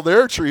up all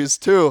their trees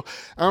too.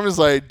 I'm just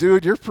like,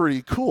 dude, you're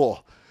pretty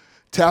cool.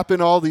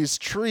 Tapping all these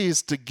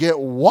trees to get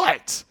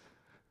what?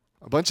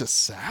 A bunch of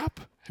sap?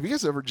 Have you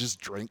guys ever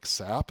just drank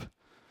sap?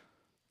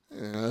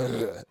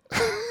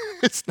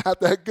 It's not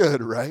that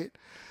good, right?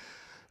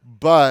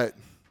 But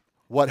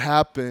what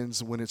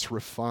happens when it's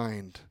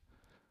refined?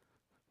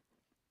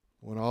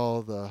 When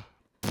all the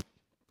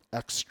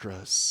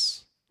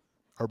extras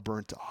are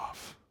burnt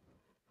off.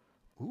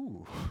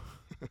 Ooh.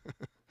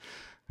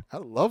 I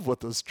love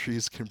what those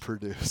trees can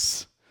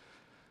produce.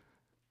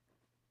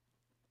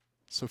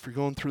 So if you're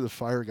going through the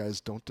fire,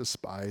 guys, don't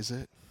despise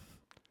it.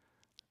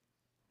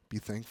 Be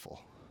thankful.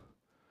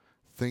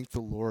 Thank the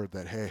Lord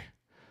that, hey,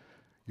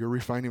 you're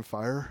refining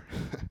fire.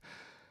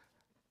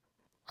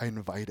 I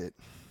invite it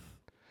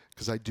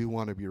because I do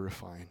want to be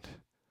refined,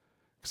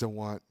 because I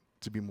want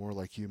to be more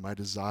like you. My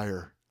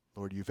desire,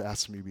 Lord, you've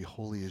asked me to be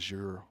holy as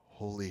you're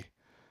holy.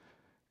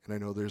 And I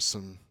know there's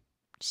some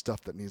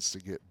stuff that needs to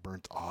get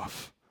burnt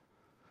off.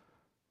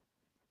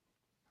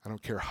 I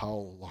don't care how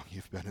long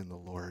you've been in the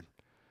Lord.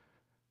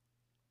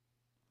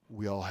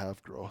 We all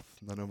have growth.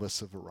 None of us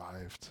have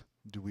arrived.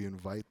 Do we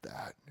invite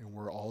that? And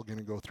we're all going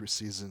to go through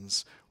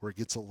seasons where it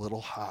gets a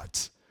little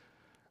hot,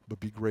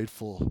 but be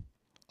grateful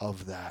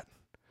of that.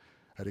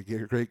 Had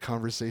a great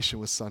conversation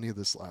with Sonny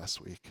this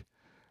last week.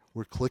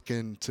 We're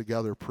clicking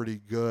together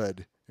pretty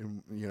good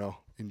and,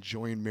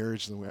 enjoying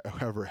marriage than we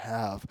ever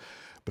have.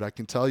 But I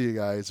can tell you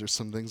guys, there's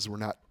some things we're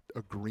not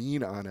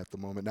agreeing on at the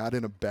moment, not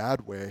in a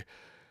bad way,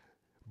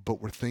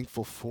 but we're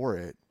thankful for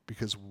it,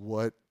 because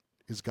what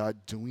is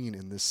God doing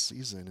in this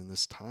season, in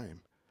this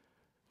time?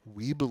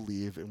 We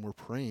believe and we're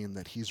praying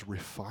that he's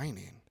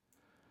refining,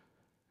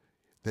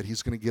 that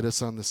he's going to get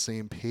us on the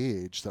same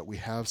page, that we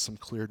have some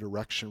clear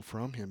direction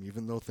from him.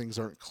 Even though things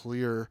aren't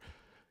clear,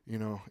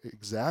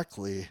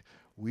 exactly,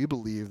 we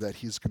believe that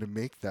he's going to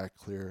make that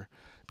clear,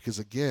 because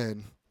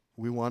again,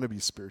 we want to be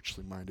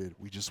spiritually minded.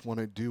 We just want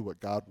to do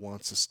what God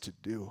wants us to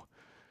do.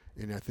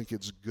 And I think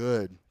it's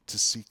good to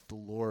seek the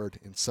Lord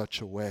in such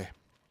a way.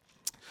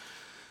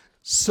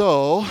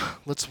 So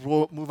let's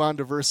move on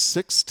to verse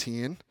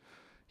 16.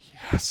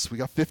 Yes, we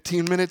got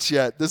 15 minutes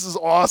yet. This is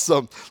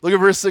awesome. Look at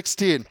verse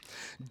 16.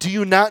 Do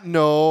you not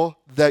know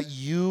that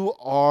you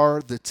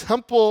are the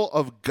temple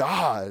of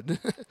God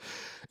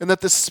and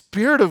that the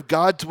Spirit of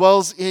God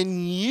dwells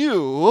in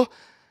you?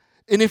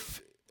 And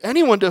if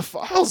anyone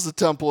defiles the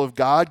temple of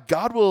God,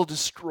 God will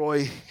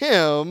destroy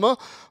him,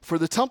 for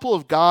the temple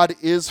of God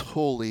is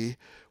holy,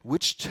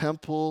 which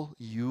temple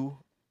you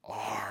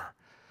are.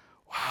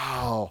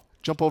 Wow.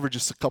 Jump over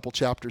just a couple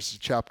chapters to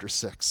chapter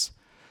 6.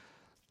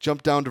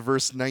 Jump down to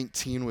verse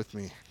 19 with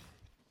me.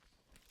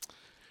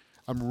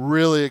 I'm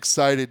really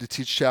excited to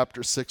teach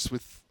chapter 6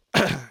 with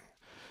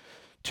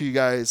to you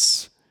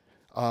guys.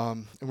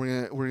 And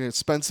we're gonna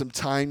spend some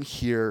time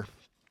here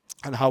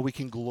on how we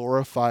can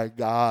glorify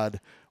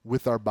God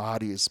with our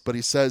bodies. But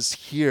he says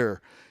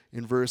here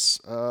in verse,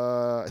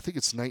 I think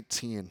it's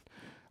 19.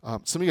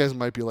 Some of you guys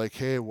might be like,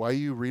 hey, why are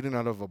you reading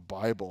out of a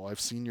Bible? I've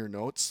seen your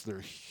notes.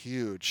 They're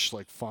huge,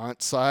 like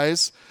font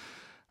size.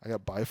 I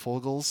got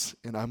bifocals,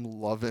 and I'm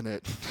loving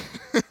it.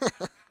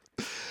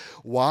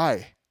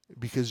 Why?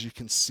 Because you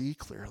can see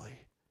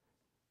clearly.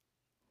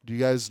 Do you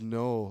guys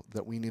know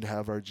that we need to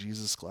have our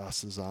Jesus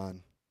glasses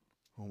on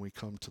when we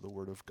come to the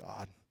Word of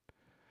God?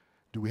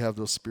 Do we have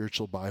those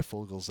spiritual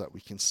bifocals that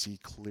we can see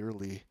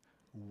clearly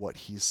what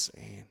he's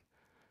saying?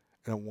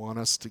 And I want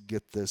us to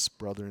get this,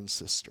 brother and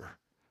sister.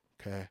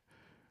 Okay?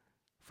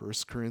 1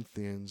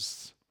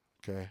 Corinthians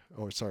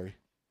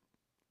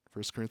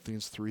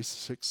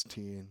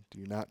 3:16, do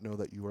you not know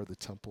that you are the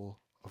temple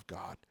of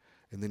God?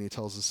 And then he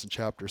tells us in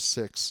chapter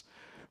 6,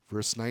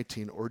 verse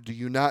 19, or do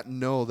you not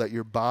know that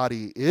your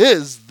body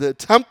is the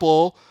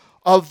temple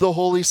of the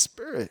Holy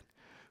Spirit,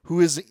 who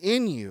is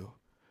in you,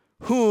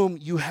 whom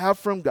you have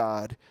from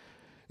God,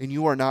 and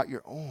you are not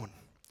your own?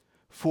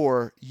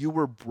 For you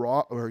were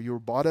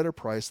bought at a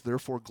price,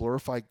 therefore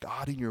glorify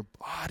God in your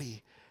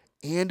body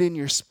and in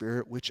your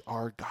spirit, which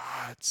are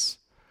God's.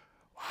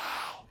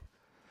 Wow.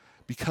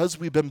 Because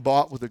we've been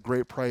bought with a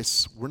great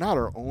price, we're not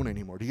our own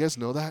anymore. Do you guys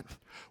know that?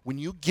 When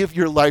you give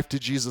your life to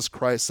Jesus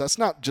Christ, that's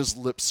not just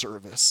lip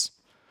service,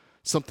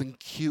 something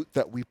cute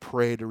that we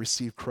pray to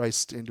receive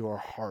Christ into our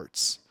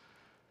hearts.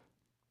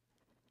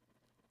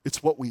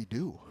 It's what we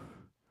do.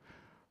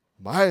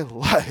 My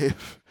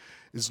life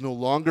is no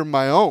longer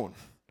my own.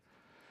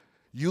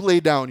 You lay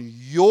down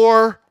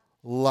your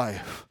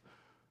life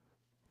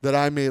that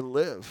I may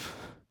live.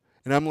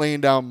 And I'm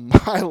laying down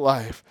my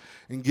life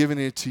and giving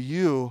it to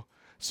you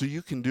so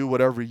you can do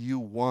whatever you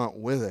want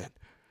with it.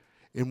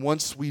 And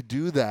once we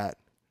do that,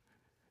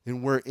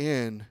 and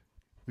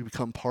we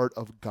become part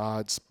of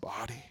God's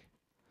body.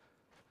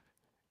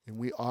 And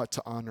we ought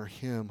to honor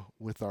him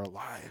with our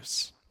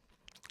lives.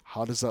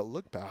 How does that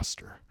look,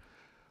 Pastor?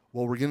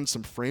 Well, we're getting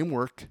some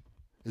framework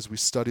as we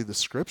study the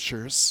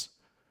scriptures,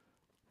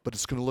 but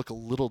it's going to look a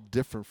little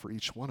different for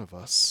each one of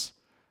us,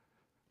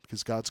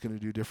 because God's going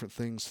to do different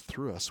things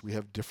through us. We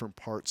have different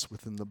parts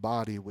within the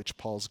body, which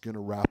Paul's going to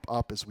wrap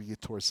up as we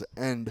get towards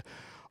the end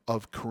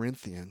of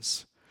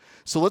Corinthians.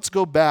 So let's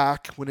go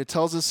back when it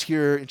tells us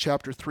here in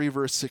chapter 3,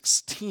 verse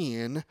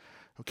 16,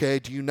 okay,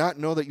 do you not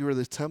know that you are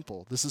the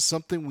temple? This is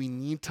something we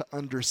need to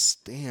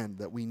understand,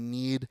 that we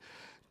need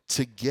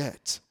to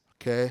get,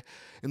 okay?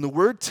 And the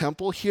word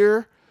temple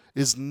here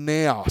is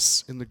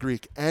naos in the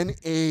Greek,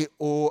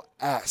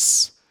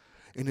 Naos.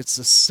 And it's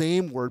the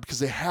same word, because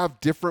they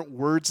have different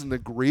words in the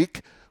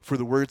Greek for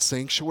the word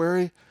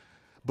sanctuary.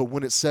 But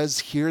when it says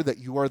here that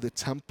you are the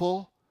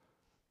temple,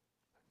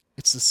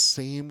 it's the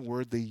same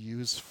word they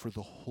use for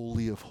the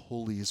Holy of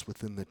Holies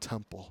within the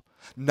temple.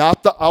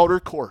 Not the outer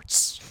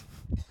courts.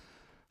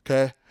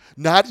 Okay?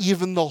 Not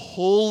even the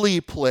holy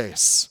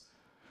place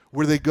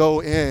where they go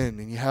in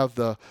and you have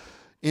the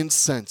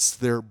incense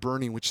there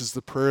burning, which is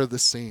the prayer of the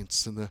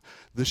saints, and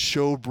the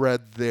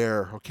showbread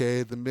there,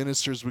 okay? The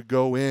ministers would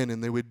go in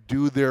and they would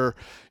do their,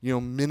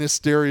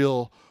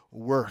 ministerial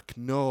work.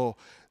 No,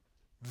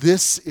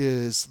 this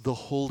is the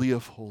Holy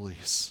of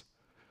Holies,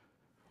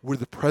 where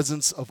the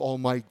presence of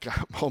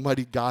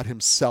Almighty God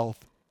himself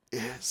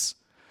is.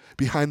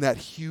 Behind that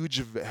huge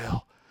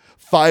veil,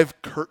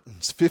 5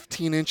 curtains,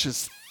 15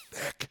 inches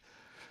thick.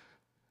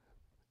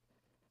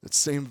 That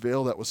same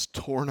veil that was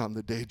torn on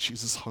the day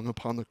Jesus hung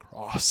upon the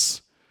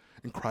cross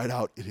and cried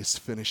out, "It is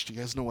finished." You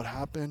guys know what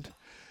happened?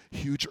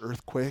 huge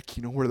earthquake.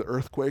 You know where the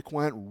earthquake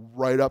went?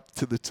 Right up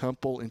to the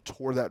temple and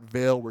tore that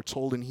veil, we're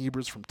told in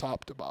Hebrews, from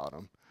top to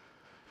bottom.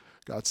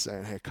 God's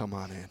saying, hey, come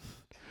on in.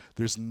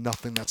 There's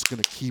nothing that's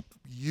going to keep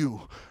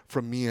you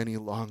from me any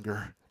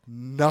longer.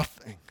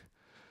 Nothing.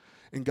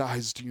 And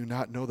guys, do you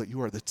not know that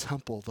you are the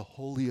temple, the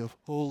Holy of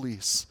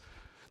Holies?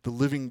 The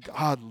living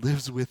God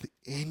lives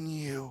within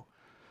you.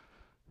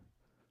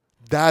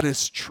 That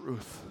is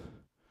truth.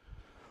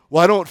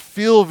 Well, I don't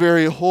feel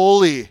very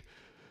holy.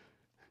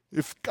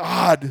 If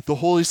God, the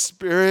Holy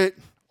Spirit,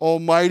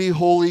 Almighty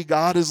Holy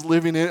God is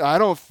living in it, I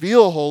don't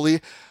feel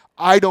holy.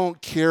 I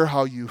don't care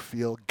how you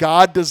feel.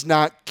 God does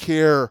not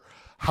care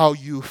how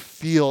you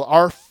feel.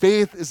 Our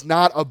faith is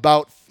not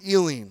about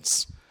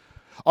feelings.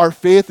 Our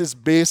faith is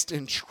based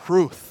in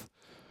truth.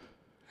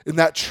 And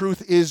that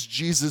truth is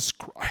Jesus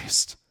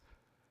Christ.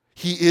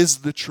 He is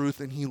the truth,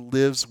 and he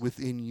lives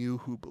within you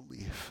who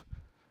believe.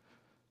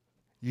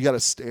 You got to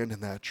stand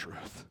in that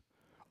truth.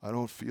 I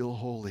don't feel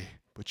holy,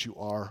 but you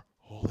are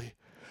holy.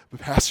 But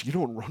Pastor, you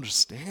don't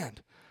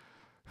understand.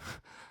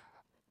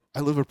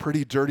 I live a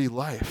pretty dirty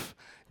life.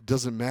 It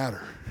doesn't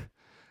matter.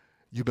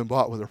 You've been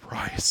bought with a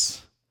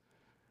price.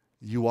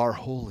 You are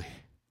holy.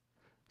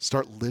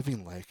 Start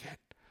living like it.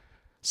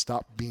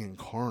 Stop being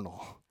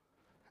carnal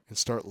and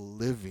start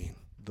living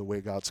the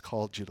way God's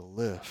called you to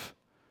live,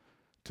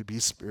 to be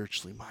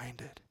spiritually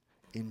minded.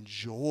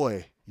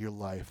 Enjoy your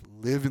life.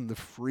 Live in the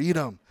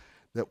freedom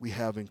that we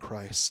have in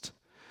Christ.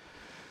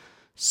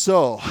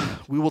 So,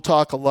 we will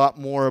talk a lot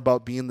more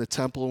about being the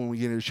temple when we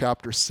get into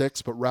chapter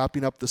 6, but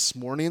wrapping up this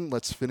morning,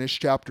 let's finish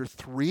chapter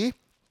 3.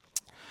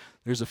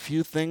 There's a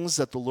few things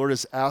that the Lord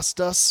has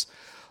asked us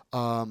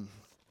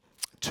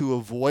to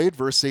avoid.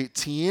 Verse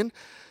 18,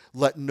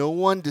 let no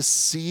one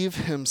deceive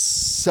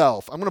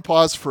himself. I'm going to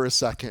pause for a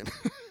second.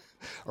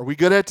 Are we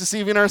good at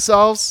deceiving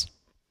ourselves?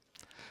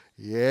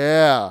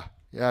 Yeah,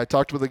 I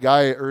talked with a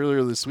guy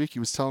earlier this week. He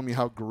was telling me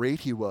how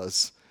great he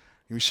was.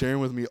 He was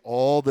sharing with me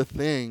all the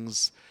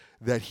things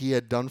that he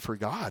had done for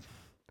God.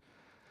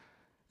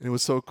 And it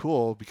was so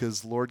cool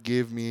because the Lord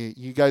gave me,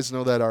 you guys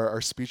know that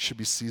our speech should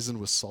be seasoned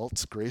with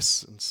salt,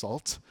 grace and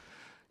salt.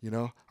 You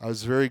know, I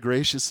was very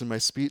gracious in my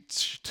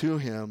speech to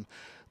him,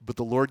 but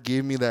the Lord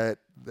gave me that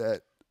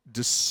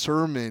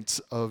discernment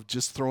of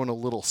just throwing a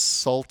little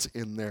salt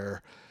in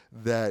there,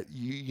 that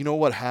you know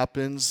what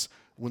happens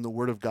when the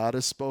word of God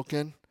is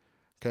spoken?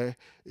 Okay,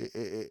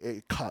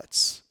 it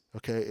cuts.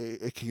 Okay,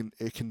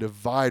 it can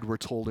divide. We're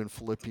told in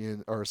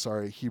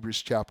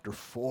Hebrews chapter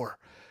 4.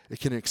 It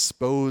can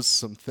expose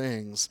some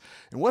things.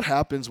 And what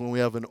happens when we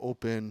have an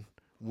open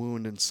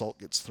wound and salt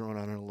gets thrown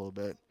on it a little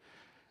bit?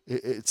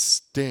 It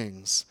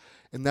stings.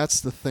 And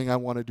that's the thing I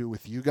want to do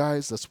with you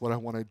guys. That's what I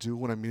want to do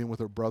when I'm meeting with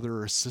a brother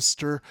or a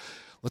sister.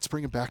 Let's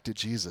bring it back to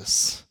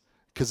Jesus,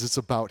 because it's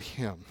about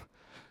him.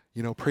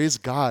 You know, praise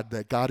God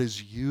that God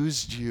has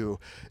used you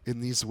in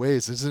these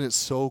ways. Isn't it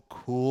so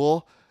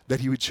cool that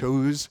he would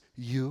choose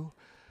you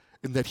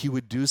and that he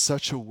would do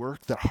such a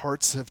work that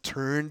hearts have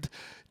turned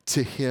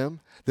to him,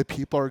 that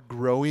people are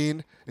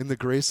growing in the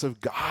grace of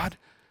God,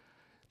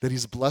 that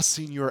he's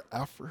blessing your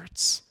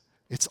efforts?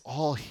 It's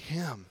all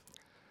him.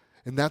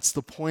 And that's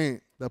the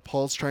point that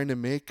Paul's trying to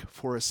make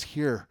for us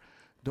here.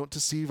 Don't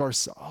deceive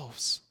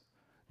ourselves.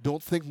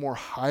 Don't think more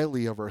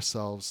highly of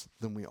ourselves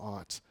than we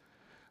ought.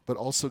 But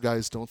also,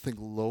 guys, don't think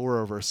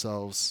lower of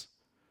ourselves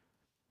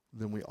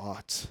than we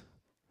ought.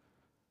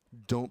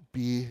 Don't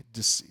be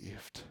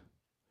deceived.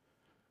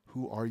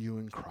 Who are you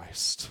in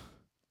Christ?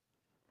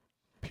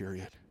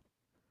 Period.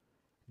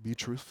 Be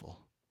truthful.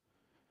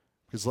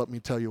 Because let me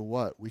tell you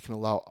what, we can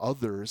allow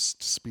others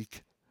to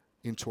speak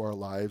into our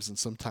lives, and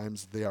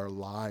sometimes they are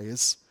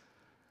lies.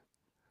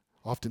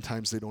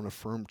 Oftentimes they don't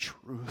affirm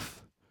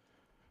truth.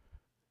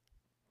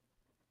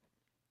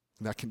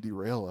 And that can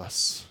derail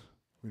us.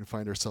 We can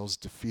find ourselves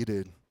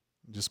defeated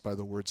just by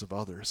the words of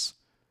others.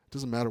 It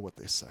doesn't matter what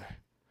they say.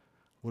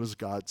 What does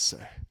God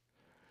say?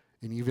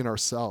 And even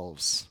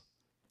ourselves,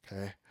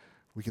 okay?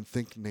 We can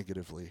think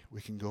negatively.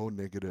 We can go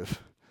negative.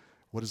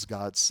 What does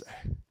God say?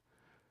 And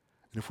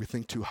if we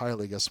think too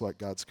highly, guess what?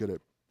 God's good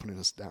at putting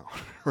us down,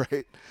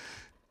 right?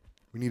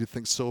 We need to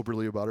think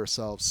soberly about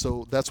ourselves.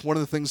 So that's one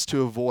of the things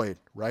to avoid,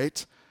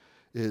 right?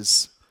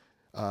 Is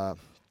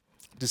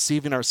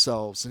deceiving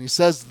ourselves. And he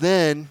says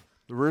then,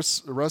 the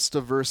rest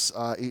of verse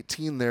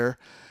 18 there,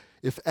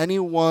 if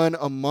anyone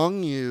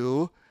among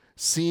you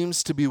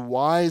seems to be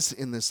wise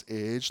in this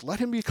age, let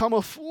him become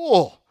a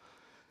fool,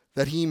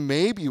 that he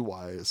may be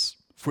wise.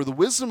 For the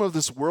wisdom of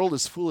this world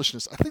is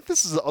foolishness. I think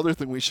this is the other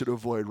thing we should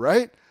avoid,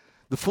 right?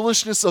 The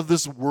foolishness of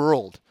this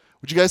world.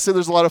 Would you guys say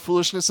there's a lot of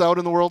foolishness out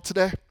in the world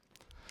today?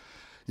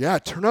 Yeah,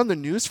 turn on the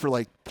news for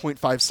like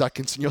 0.5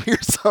 seconds and you'll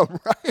hear some,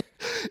 right?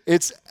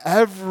 It's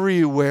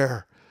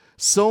everywhere.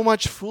 So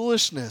much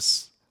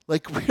foolishness.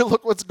 Like,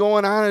 look what's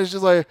going on. It's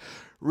just like,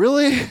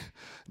 really?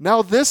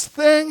 Now this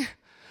thing?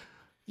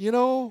 You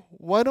know,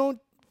 why don't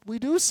we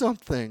do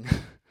something?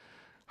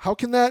 How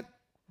can that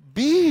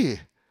be?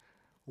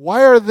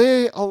 Why are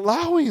they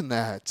allowing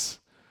that?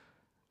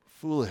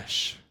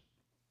 Foolish.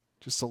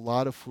 Just a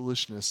lot of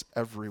foolishness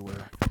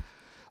everywhere.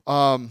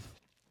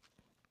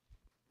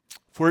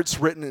 For it's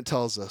written, it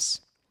tells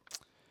us,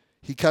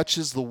 he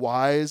catches the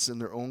wise in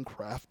their own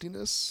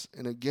craftiness.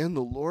 And again,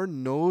 the Lord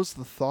knows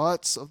the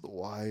thoughts of the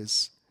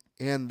wise,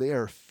 and they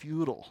are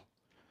futile.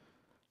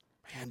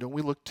 Man, don't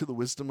we look to the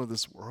wisdom of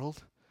this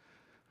world?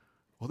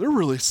 Well, they're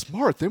really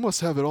smart. They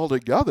must have it all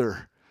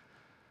together.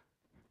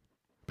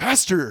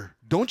 Pastor,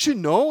 don't you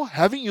know?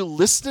 Haven't you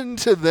listened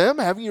to them?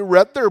 Haven't you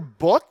read their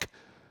book?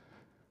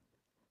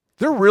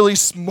 They're really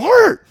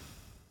smart.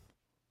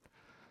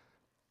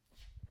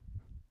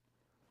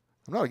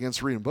 I'm not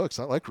against reading books.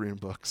 I like reading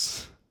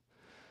books.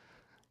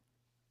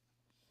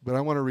 But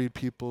I want to read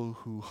people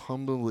who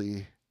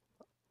humbly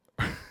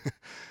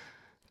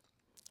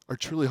are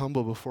truly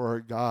humble before our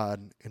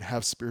God and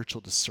have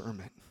spiritual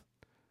discernment.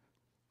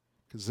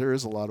 Because there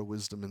is a lot of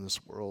wisdom in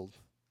this world.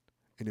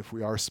 And if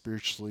we are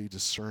spiritually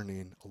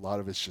discerning, a lot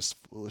of it's just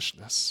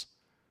foolishness.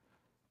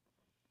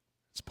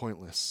 It's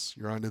pointless.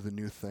 You're onto the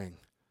new thing.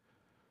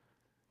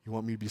 You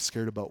want me to be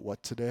scared about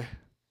what today?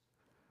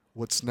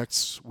 What's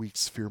next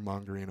week's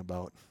fear-mongering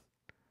about?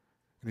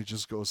 And it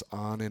just goes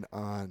on,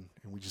 and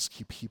we just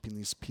keep heaping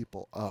these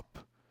people up.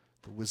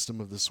 The wisdom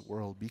of this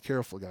world. Be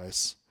careful,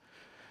 guys.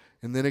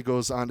 And then it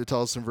goes on to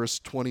tell us in verse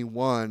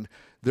 21,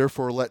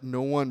 therefore let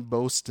no one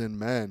boast in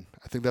men.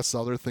 I think that's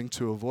the other thing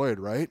to avoid,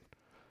 right?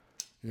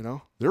 You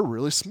know, they're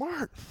really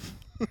smart.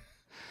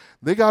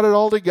 They got it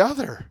all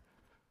together.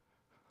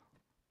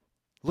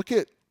 Look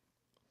at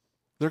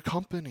their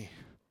company.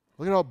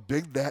 Look at how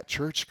big that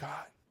church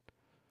got.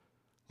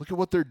 Look at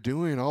what they're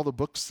doing, all the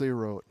books they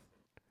wrote.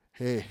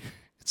 Hey,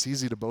 it's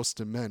easy to boast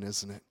in men,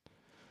 isn't it?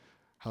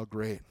 How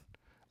great.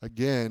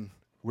 Again,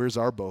 where's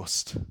our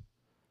boast?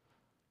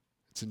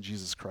 It's in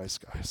Jesus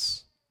Christ,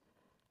 guys.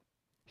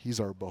 He's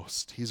our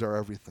boast. He's our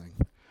everything.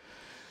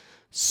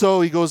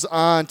 So he goes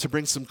on to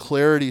bring some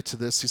clarity to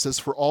this. He says,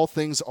 for all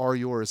things are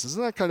yours.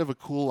 Isn't that kind of a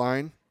cool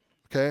line?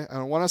 Okay, and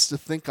I want us to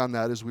think on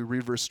that as we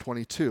read verse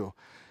 22.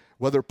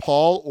 Whether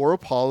Paul or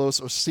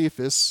Apollos or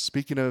Cephas,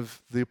 speaking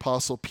of the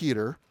Apostle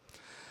Peter,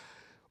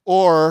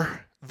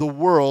 or the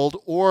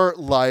world, or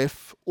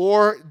life,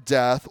 or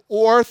death,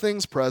 or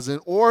things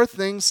present, or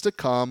things to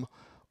come,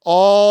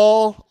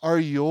 all are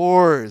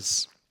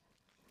yours.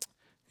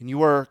 And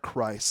you are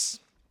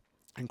Christ,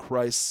 and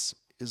Christ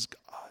is God.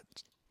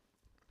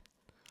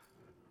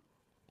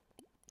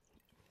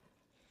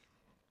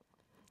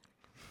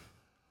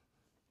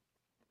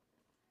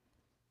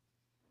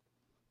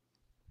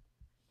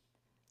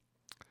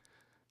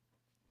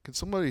 Can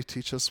somebody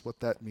teach us what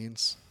that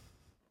means?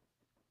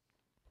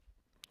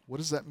 What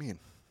does that mean?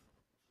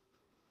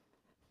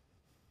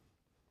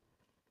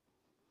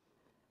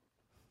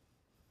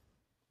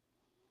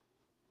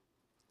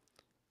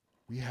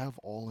 We have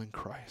all in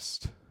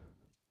Christ.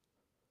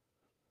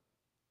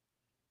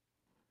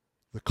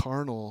 The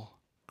carnal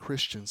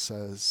Christian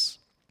says,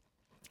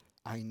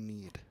 I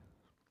need,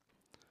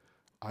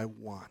 I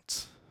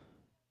want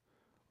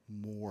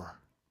more.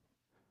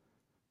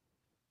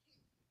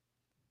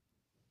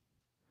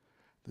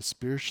 The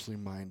spiritually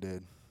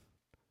minded,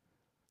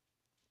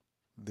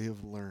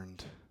 they've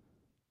learned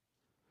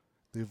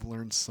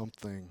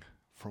something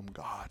from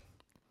God.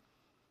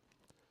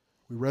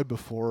 We read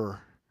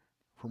before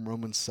from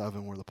Romans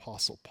 7 where the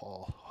Apostle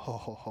Paul,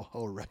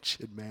 oh,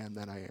 wretched man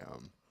that I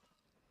am.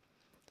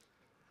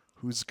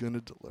 Who's going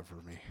to deliver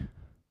me?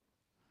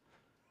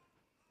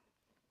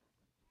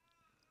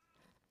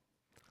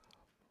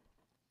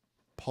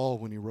 Paul,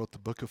 when he wrote the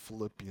book of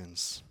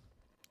Philippians,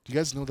 do you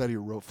guys know that he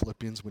wrote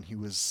Philippians when he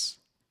was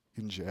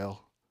in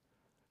jail,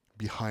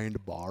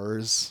 behind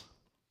bars?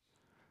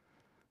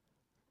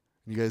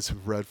 You guys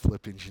who've read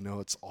Philippians, you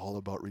know it's all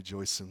about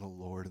rejoicing in the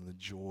Lord and the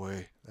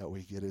joy that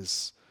we get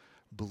as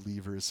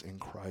believers in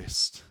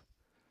Christ.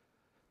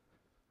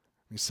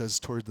 He says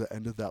toward the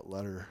end of that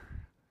letter,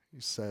 he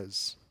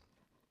says,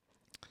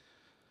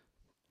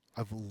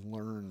 I've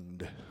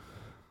learned.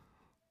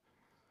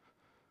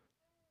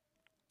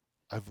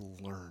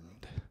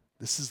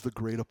 This is the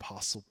great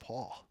apostle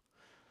Paul,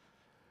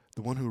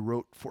 the one who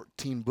wrote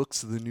 14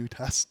 books of the New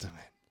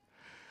Testament.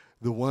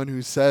 The one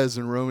who says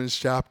in Romans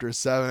chapter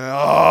 7,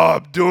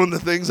 I'm doing the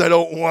things I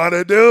don't want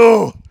to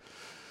do.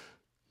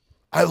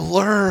 I've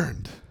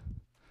learned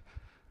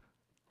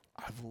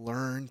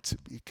to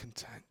be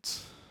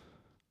content.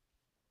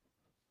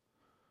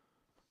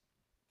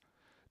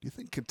 Do you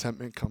think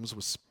contentment comes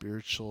with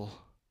spiritual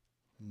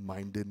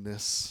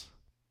mindedness?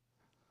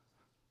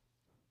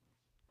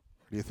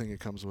 Or do you think it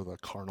comes with a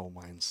carnal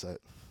mindset?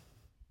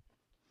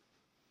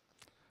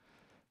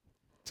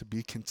 To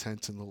be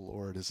content in the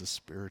Lord is a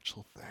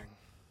spiritual thing.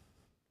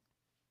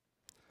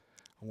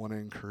 I want to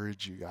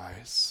encourage you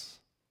guys.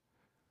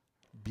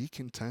 Be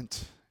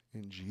content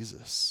in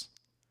Jesus.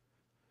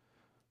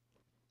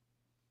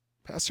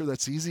 Pastor,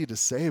 that's easy to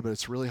say, but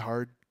it's really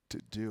hard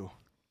to do.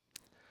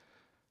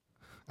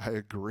 I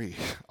agree.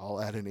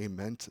 I'll add an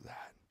amen to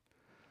that.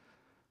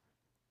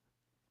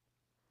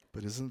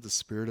 But isn't the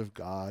Spirit of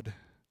God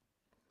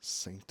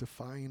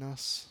sanctifying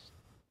us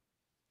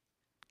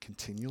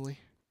continually?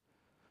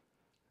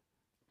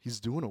 He's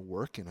doing a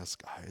work in us,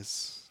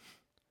 guys.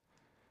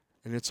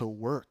 And it's a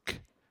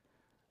work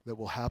that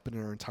will happen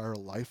in our entire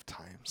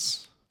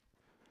lifetimes.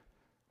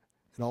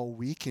 And all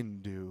we can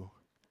do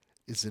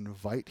is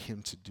invite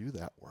him to do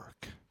that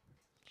work.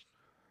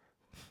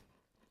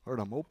 Lord,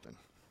 I'm open.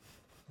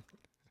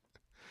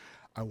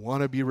 I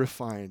want to be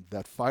refined.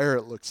 That fire,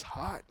 it looks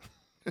hot.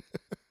 I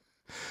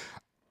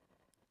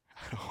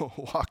don't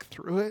walk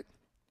through it.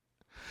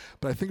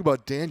 But I think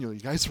about Daniel. You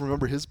guys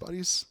remember his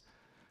buddies?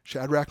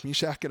 Shadrach,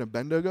 Meshach, and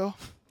Abednego?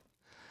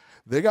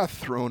 They got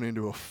thrown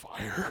into a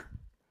fire.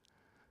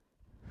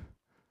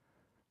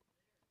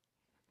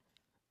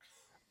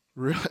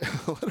 Really?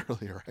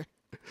 Literally, right?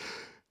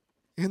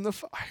 In the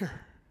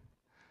fire.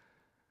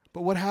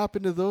 But what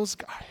happened to those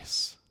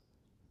guys?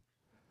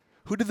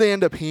 Who did they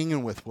end up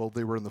hanging with while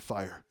they were in the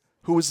fire?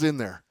 Who was in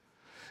there?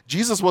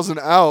 Jesus wasn't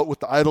out with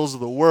the idols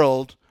of the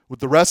world, with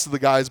the rest of the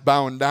guys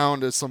bowing down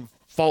to some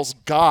false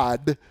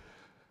god.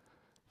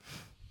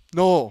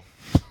 No.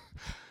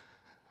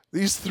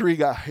 These three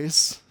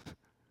guys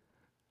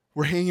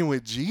were hanging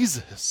with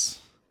Jesus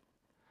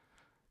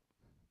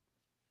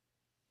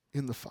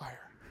in the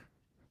fire.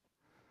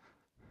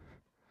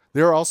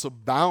 They were also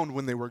bound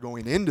when they were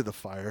going into the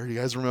fire. You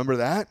guys remember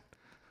that?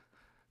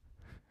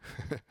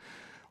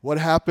 What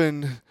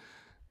happened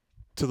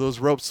to those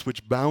ropes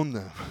which bound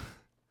them?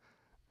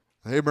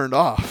 They burned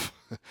off.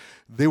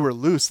 They were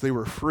loose. They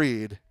were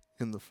freed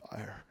in the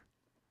fire.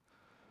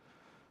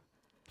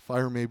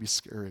 Fire may be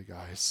scary,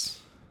 guys.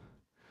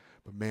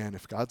 But man,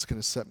 if God's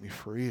going to set me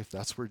free, if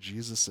that's where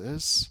Jesus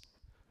is,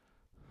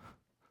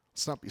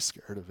 let's not be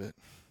scared of it.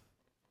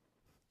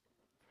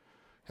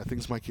 Yeah,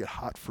 things might get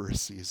hot for a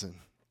season,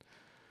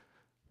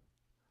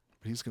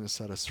 but he's going to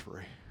set us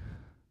free.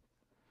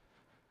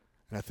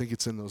 And I think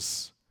it's in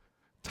those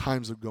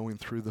times of going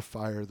through the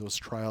fire, those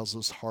trials,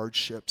 those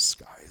hardships,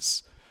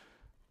 guys,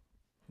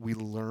 we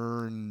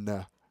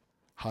learn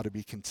how to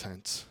be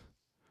content.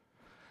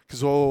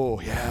 Because,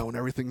 when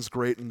everything's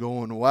great and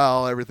going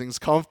well, everything's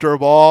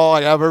comfortable,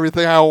 I have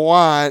everything I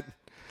want,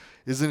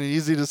 isn't it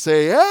easy to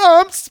say, yeah,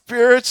 I'm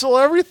spiritual,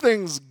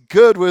 everything's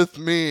good with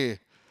me.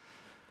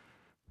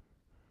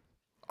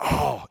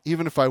 Oh,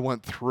 even if I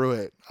went through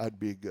it, I'd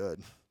be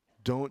good.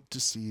 Don't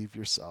deceive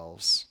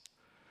yourselves.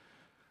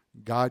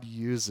 God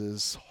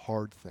uses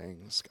hard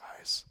things,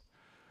 guys.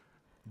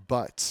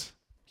 But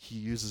he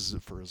uses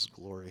it for his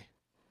glory.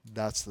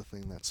 That's the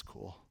thing that's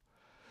cool.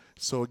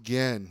 So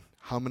again,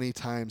 how many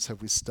times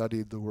have we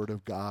studied the Word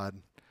of God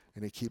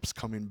and it keeps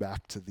coming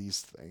back to these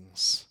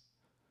things?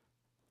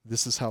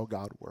 This is how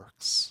God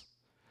works.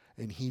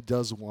 And he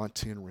does want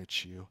to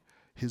enrich you.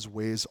 His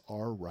ways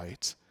are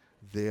right.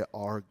 They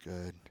are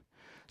good.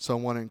 So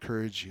I want to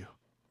encourage you,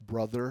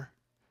 brother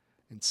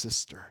and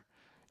sister,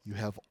 you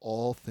have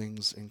all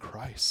things in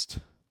Christ.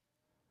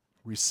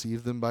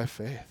 Receive them by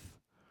faith.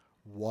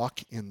 Walk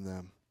in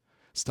them.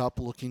 Stop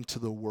looking to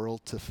the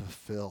world to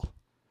fulfill.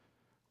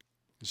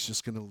 It's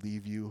just going to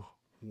leave you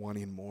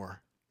wanting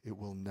more. It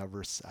will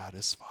never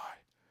satisfy.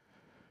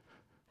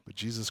 But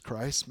Jesus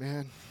Christ,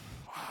 man,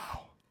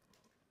 wow.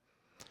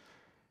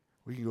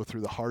 We can go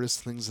through the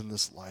hardest things in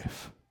this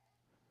life,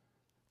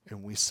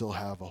 and we still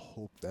have a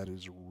hope that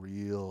is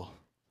real.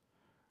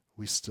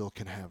 We still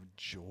can have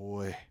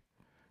joy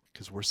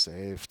because we're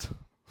saved.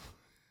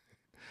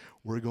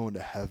 We're going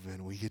to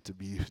heaven. We get to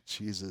be with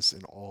Jesus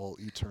in all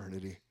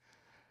eternity.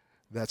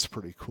 That's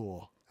pretty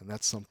cool. And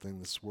that's something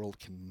this world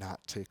cannot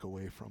take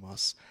away from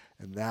us.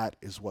 And that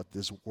is what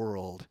this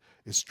world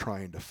is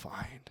trying to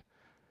find.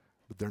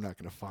 But they're not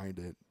going to find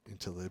it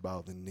until they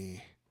bow the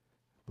knee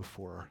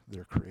before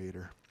their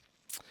Creator.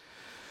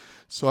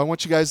 So I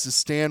want you guys to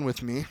stand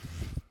with me.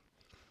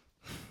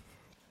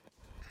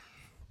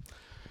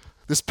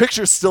 This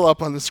picture's still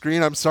up on the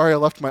screen. I'm sorry I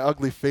left my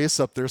ugly face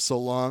up there so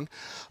long.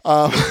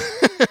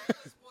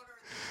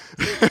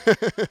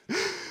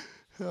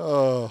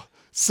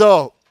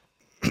 So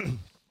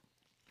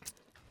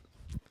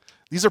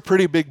these are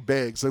pretty big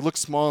bags. They look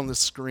small on the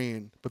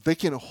screen, but they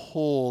can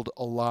hold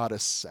a lot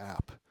of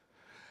sap.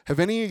 Have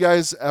any of you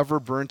guys ever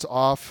burnt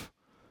off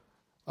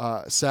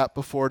sap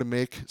before to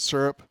make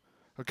syrup?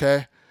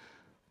 Okay.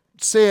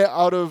 Say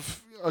out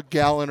of a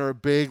gallon or a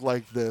bag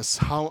like this,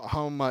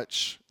 how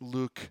much,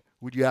 Luke,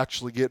 would you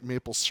actually get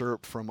maple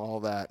syrup from all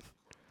that?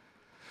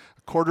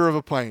 A quarter of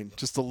a pint,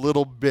 just a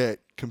little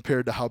bit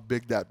compared to how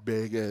big that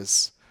bag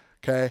is.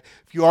 Okay?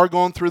 If you are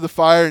going through the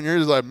fire and you're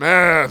just like,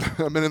 man,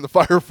 I've been in the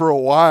fire for a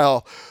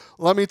while,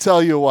 let me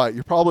tell you what,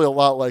 you're probably a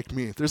lot like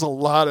me. There's a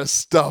lot of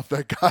stuff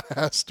that God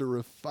has to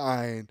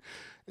refine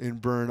and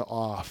burn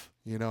off,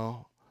 you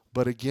know?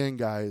 But again,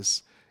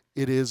 guys,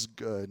 it is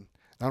good.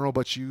 I don't know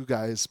about you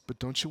guys, but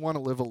don't you want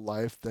to live a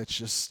life that's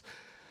just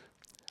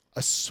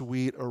a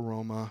sweet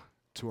aroma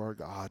to our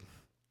God?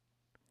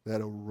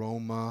 That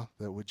aroma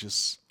that would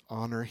just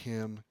honor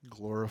him,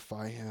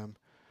 glorify him.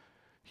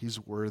 He's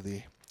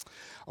worthy.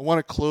 I want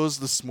to close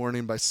this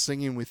morning by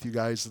singing with you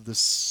guys this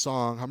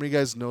song. How many of you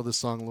guys know this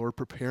song, Lord,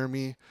 Prepare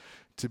Me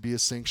to be a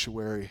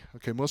sanctuary.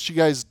 Okay, most of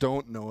you guys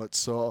don't know it,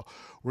 so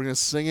we're going to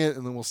sing it,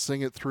 and then we'll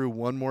sing it through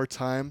one more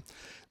time.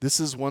 This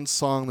is one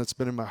song that's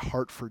been in my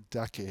heart for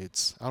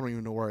decades. I don't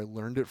even know where I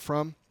learned it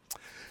from,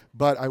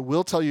 but I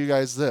will tell you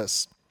guys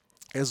this.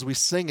 As we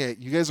sing it,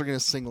 you guys are going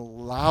to sing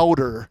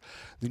louder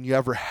than you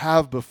ever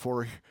have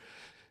before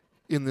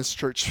in this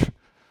church,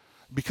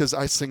 because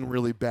I sing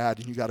really bad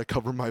and you got to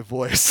cover my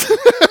voice.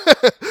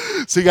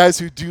 So you guys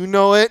who do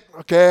know it,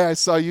 okay, I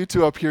saw you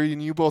two up here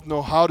and you both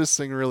know how to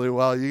sing really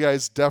well. You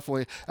guys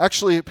definitely,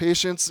 actually,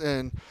 Patience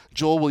and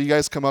Joel, will you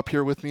guys come up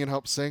here with me and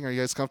help sing? Are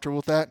you guys comfortable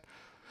with that?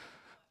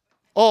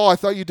 Oh, I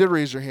thought you did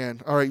raise your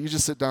hand. All right, you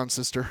just sit down,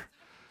 sister.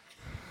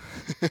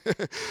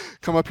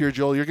 Come up here,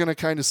 Joel. You're going to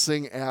kind of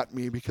sing at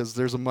me because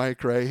there's a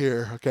mic right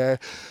here, okay?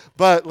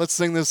 But let's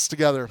sing this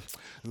together.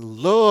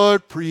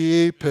 Lord,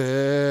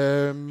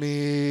 prepare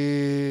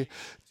me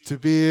to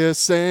be a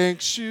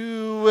sanctuary,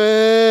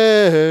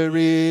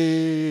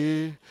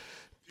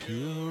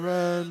 pure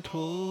and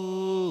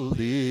holy,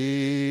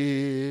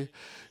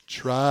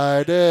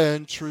 tried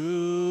and true,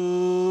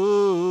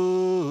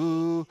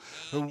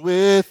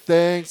 with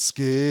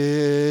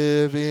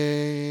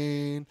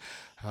thanksgiving.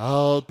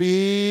 I'll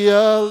be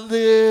a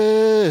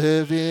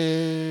living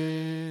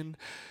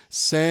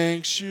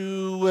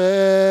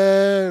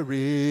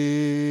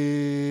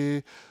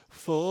sanctuary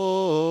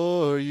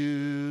for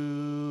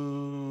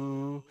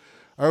you.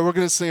 All right, we're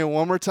going to sing it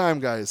one more time,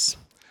 guys.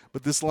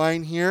 But this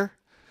line here,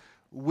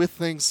 with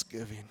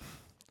thanksgiving.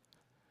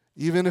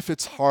 Even if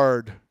it's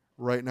hard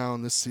right now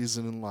in this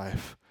season in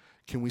life,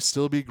 can we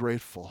still be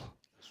grateful?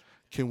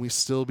 Can we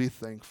still be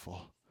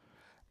thankful?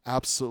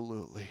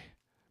 Absolutely.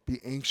 Be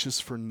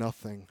anxious for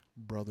nothing,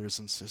 brothers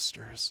and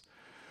sisters,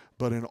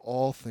 but in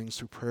all things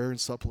through prayer and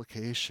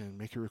supplication,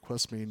 make your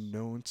requests made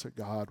known to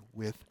God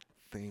with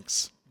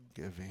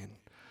thanksgiving.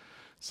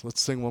 So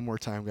let's sing one more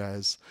time,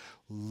 guys.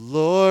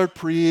 Lord,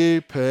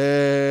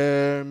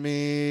 prepare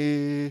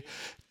me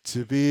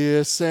to be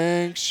a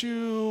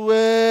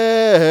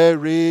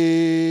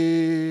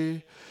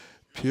sanctuary,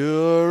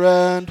 pure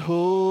and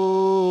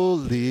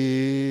holy,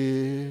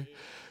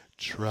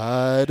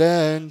 tried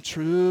and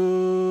true,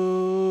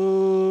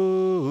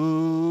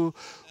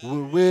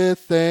 with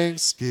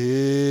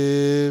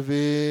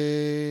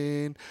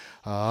thanksgiving.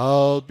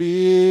 I'll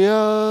be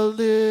a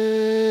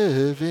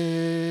living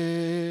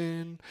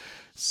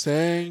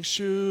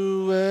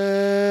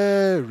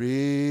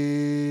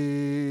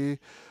sanctuary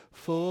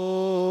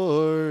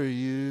for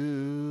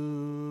you.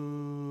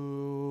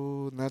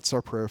 And that's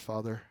our prayer,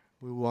 Father.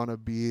 We want to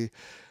be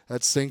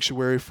that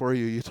sanctuary for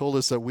you. You told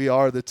us that we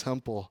are the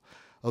temple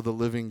of the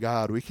living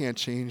God. We can't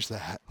change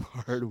that,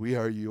 Lord. We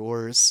are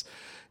yours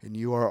and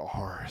you are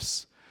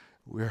ours.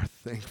 We are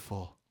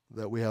thankful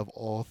that we have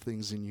all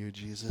things in you,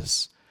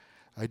 Jesus.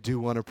 I do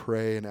want to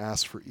pray and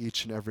ask for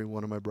each and every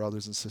one of my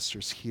brothers and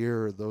sisters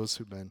here, or those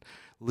who've been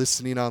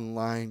listening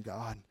online,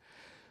 God,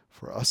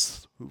 for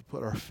us who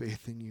put our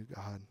faith in you,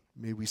 God.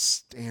 May we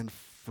stand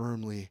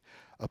firmly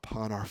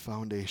upon our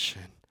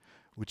foundation,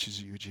 which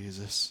is you,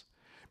 Jesus.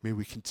 May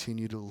we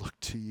continue to look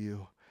to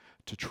you,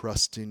 to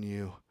trust in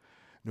you.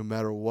 No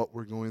matter what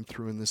we're going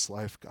through in this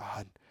life,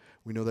 God,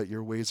 we know that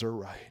your ways are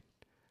right.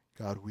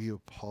 God, we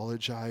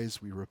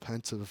apologize. We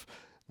repent of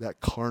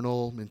that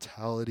carnal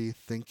mentality,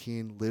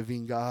 thinking,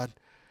 living, God.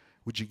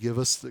 Would you give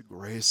us the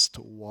grace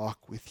to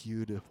walk with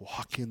you, to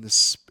walk in the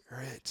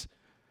Spirit,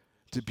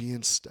 to be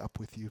in step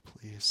with you,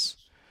 please.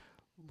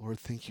 Lord,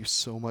 thank you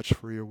so much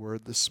for your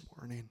word this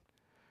morning.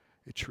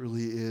 It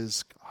truly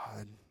is,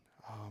 God,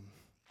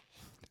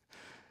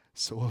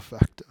 so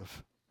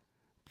effective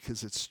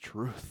because it's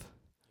truth.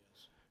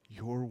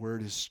 Your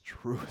word is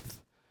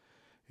truth,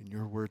 and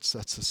your word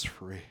sets us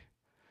free.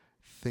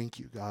 Thank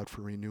you, God,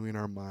 for renewing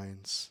our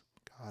minds.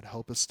 God,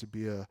 help us to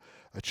be a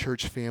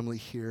church family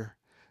here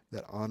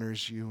that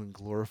honors you and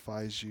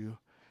glorifies you,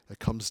 that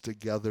comes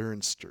together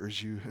and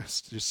stirs you,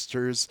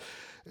 stirs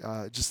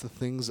just the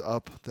things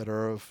up that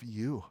are of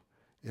you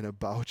and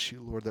about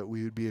you, Lord, that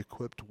we would be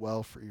equipped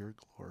well for your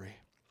glory.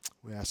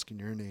 We ask in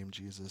your name,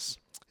 Jesus.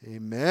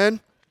 Amen.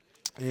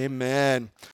 Amen.